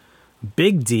team,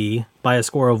 Big D, by a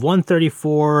score of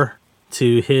 134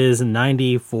 to his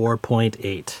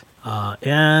 94.8.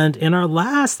 And in our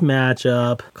last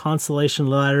matchup, consolation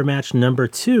ladder match number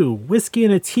 2, Whiskey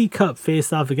in a Teacup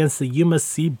faced off against the Yuma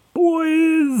C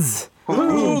Boys.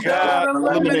 Who got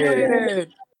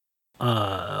eliminated?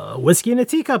 Whiskey in a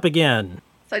Teacup again.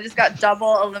 So I just got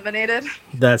double eliminated.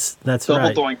 That's Double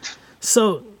right. doinked.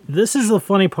 So this is the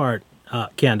funny part,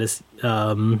 Candace.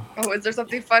 Oh, is there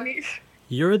something funny?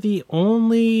 You're the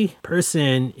only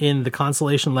person in the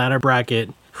consolation ladder bracket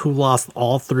who lost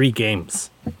all 3 games.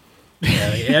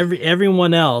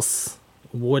 Everyone else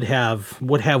would have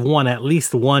won at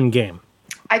least one game.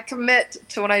 I commit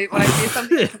to when I do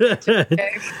something.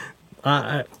 Okay.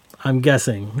 I'm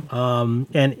guessing.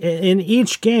 And in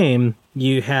each game,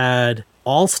 you had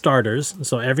all starters,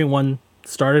 so everyone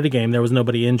started a game. There was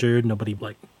nobody injured, nobody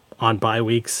like on bye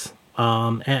weeks.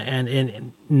 And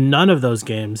in none of those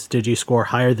games did you score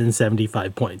higher than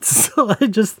 75 points. So I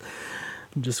just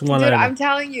want Dude, to. I'm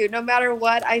telling you, no matter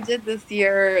what I did this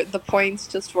year, the points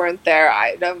just weren't there.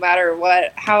 No matter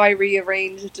how I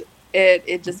rearranged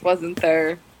it just wasn't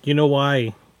there. You know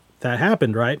why that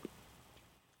happened, right?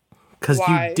 Because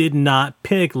you did not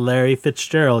pick Larry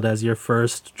Fitzgerald as your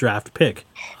first draft pick.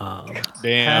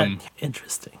 Damn.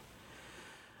 Interesting.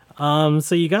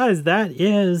 So you guys, that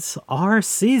is our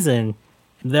season.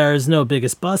 There's no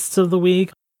biggest busts of the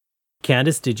week.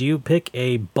 Candace, did you pick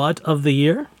a butt of the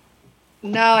year?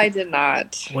 No, I did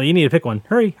not. Well, you need to pick one.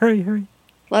 Hurry.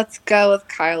 Let's go with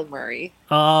Kyle Murray.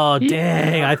 Oh,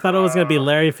 dang. I thought it was going to be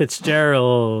Larry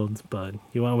Fitzgerald, but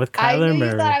you went with Kyler I knew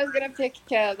Murray. you thought I was going to pick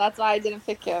him. That's why I didn't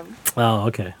pick him. Oh,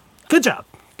 okay. Good job.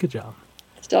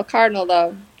 Still Cardinal,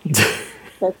 though.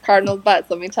 Those Cardinal butts,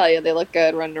 let me tell you, they look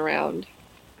good running around.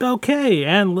 Okay,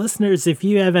 and listeners, if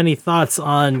you have any thoughts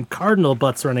on Cardinal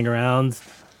butts running around,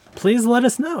 please let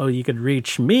us know. You could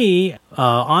reach me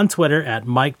on Twitter at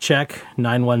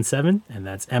MikeCheck917, and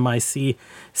that's MICCZECH.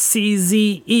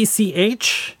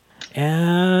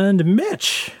 And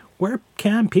Mitch, where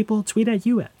can people tweet at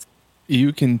you at?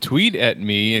 You can tweet at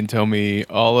me and tell me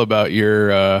all about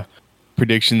your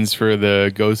predictions for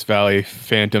the Ghost Valley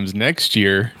Phantoms next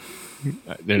year.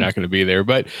 They're not going to be there,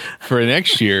 but for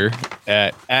next year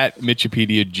at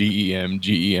Mitchipedia GEM.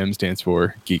 GEM stands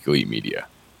for Geek Elite Media.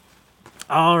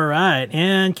 All right.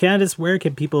 And Candace, where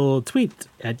can people tweet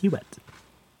at you at?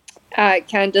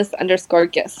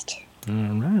 Candace_Gist. All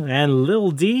right. And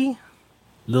Lil D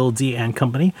and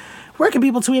company, where can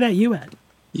people tweet at you at?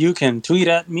 You can tweet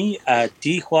at me at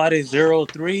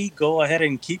djuarez03. Go ahead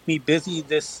and keep me busy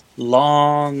this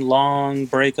long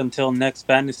break until next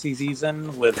fantasy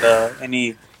season with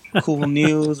any cool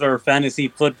news or fantasy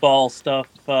football stuff.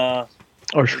 Or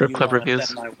strip club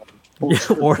reviews.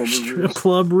 Or strip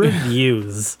club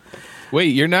reviews. Wait,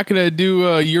 you're not going to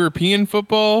do European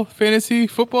football, fantasy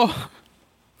football?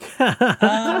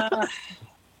 I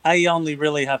only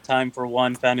really have time for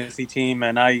one fantasy team,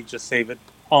 and I just save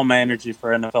all my energy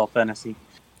for NFL fantasy.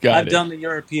 I've done the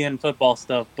European football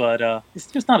stuff, but it's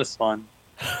just not as fun.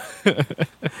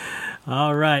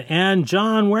 All right. And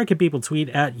John, where can people tweet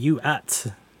at you at?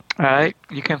 All right.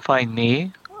 You can find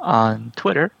me on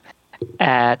Twitter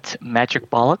at Magic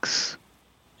Bollocks.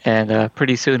 And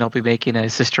pretty soon I'll be making a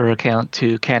sister account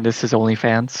to Candace's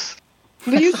OnlyFans.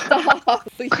 Please stop.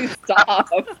 Please stop.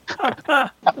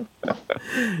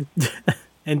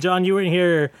 And John, you weren't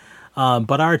here,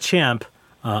 but our champ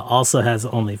also has an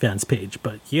OnlyFans page,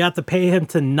 but you have to pay him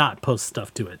to not post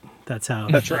stuff to it. That's how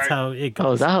how it goes.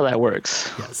 Oh, is that how that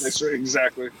works? Yes. That's right,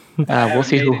 exactly. We'll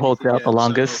see who holds out the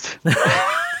longest.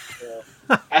 So,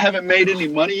 I haven't made any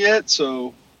money yet,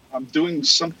 so I'm doing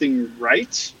something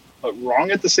right, but wrong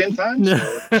at the same time.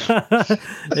 So.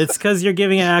 It's because you're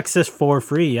giving access for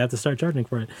free. You have to start charging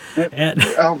for it. And,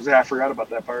 I forgot about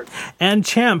that part. And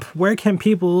Champ, where can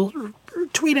people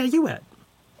tweet at you at?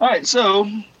 All right,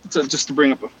 so just to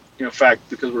bring up a fact,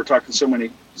 because we're talking so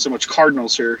much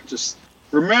Cardinals here, just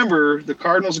remember the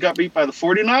Cardinals got beat by the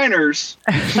 49ers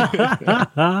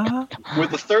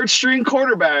with a third string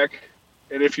quarterback,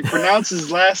 and if you pronounce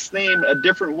his last name a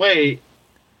different way,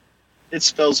 it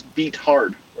spells beat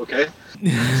hard, okay?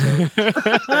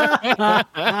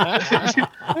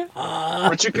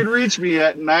 But you can reach me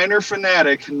at Niner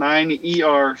Fanatic,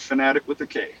 9ER Fanatic with a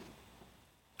K.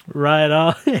 Right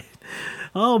on.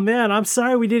 Oh, man, I'm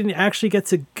sorry we didn't actually get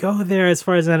to go there as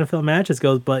far as NFL matches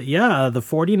goes. But, yeah, the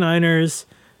 49ers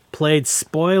played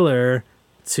spoiler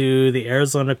to the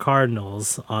Arizona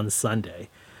Cardinals on Sunday.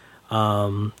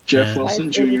 Jeff Wilson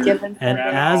Jr. And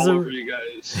as a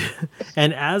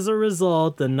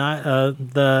result,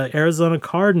 the Arizona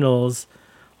Cardinals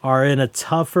are in a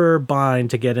tougher bind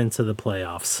to get into the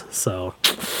playoffs. So...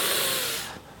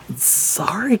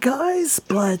 sorry, guys,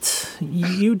 but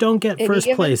you don't get first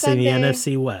place in the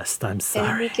NFC West. I'm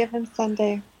sorry. Any given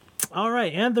Sunday. All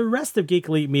right, and the rest of Geek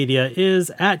Elite Media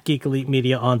is at Geek Elite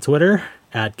Media on Twitter,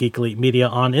 at Geek Elite Media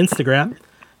on Instagram.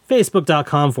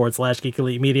 Facebook.com/Geek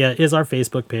Elite Media is our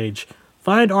Facebook page.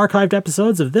 Find archived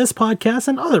episodes of this podcast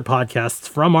and other podcasts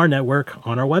from our network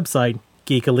on our website,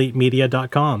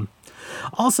 geekelitemedia.com.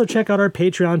 Also, check out our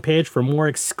Patreon page for more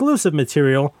exclusive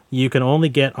material you can only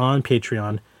get on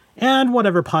Patreon. And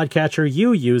whatever podcatcher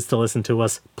you use to listen to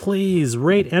us, please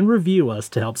rate and review us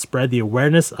to help spread the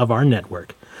awareness of our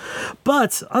network.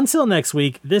 But until next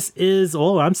week, until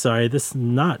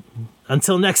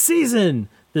next season,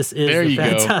 this is the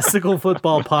Fantastical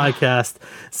Football Podcast,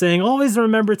 saying always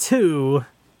remember to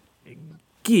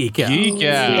geek out. Geek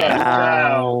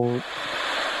out.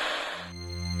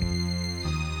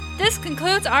 This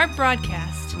concludes our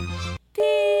broadcast.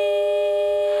 Beep.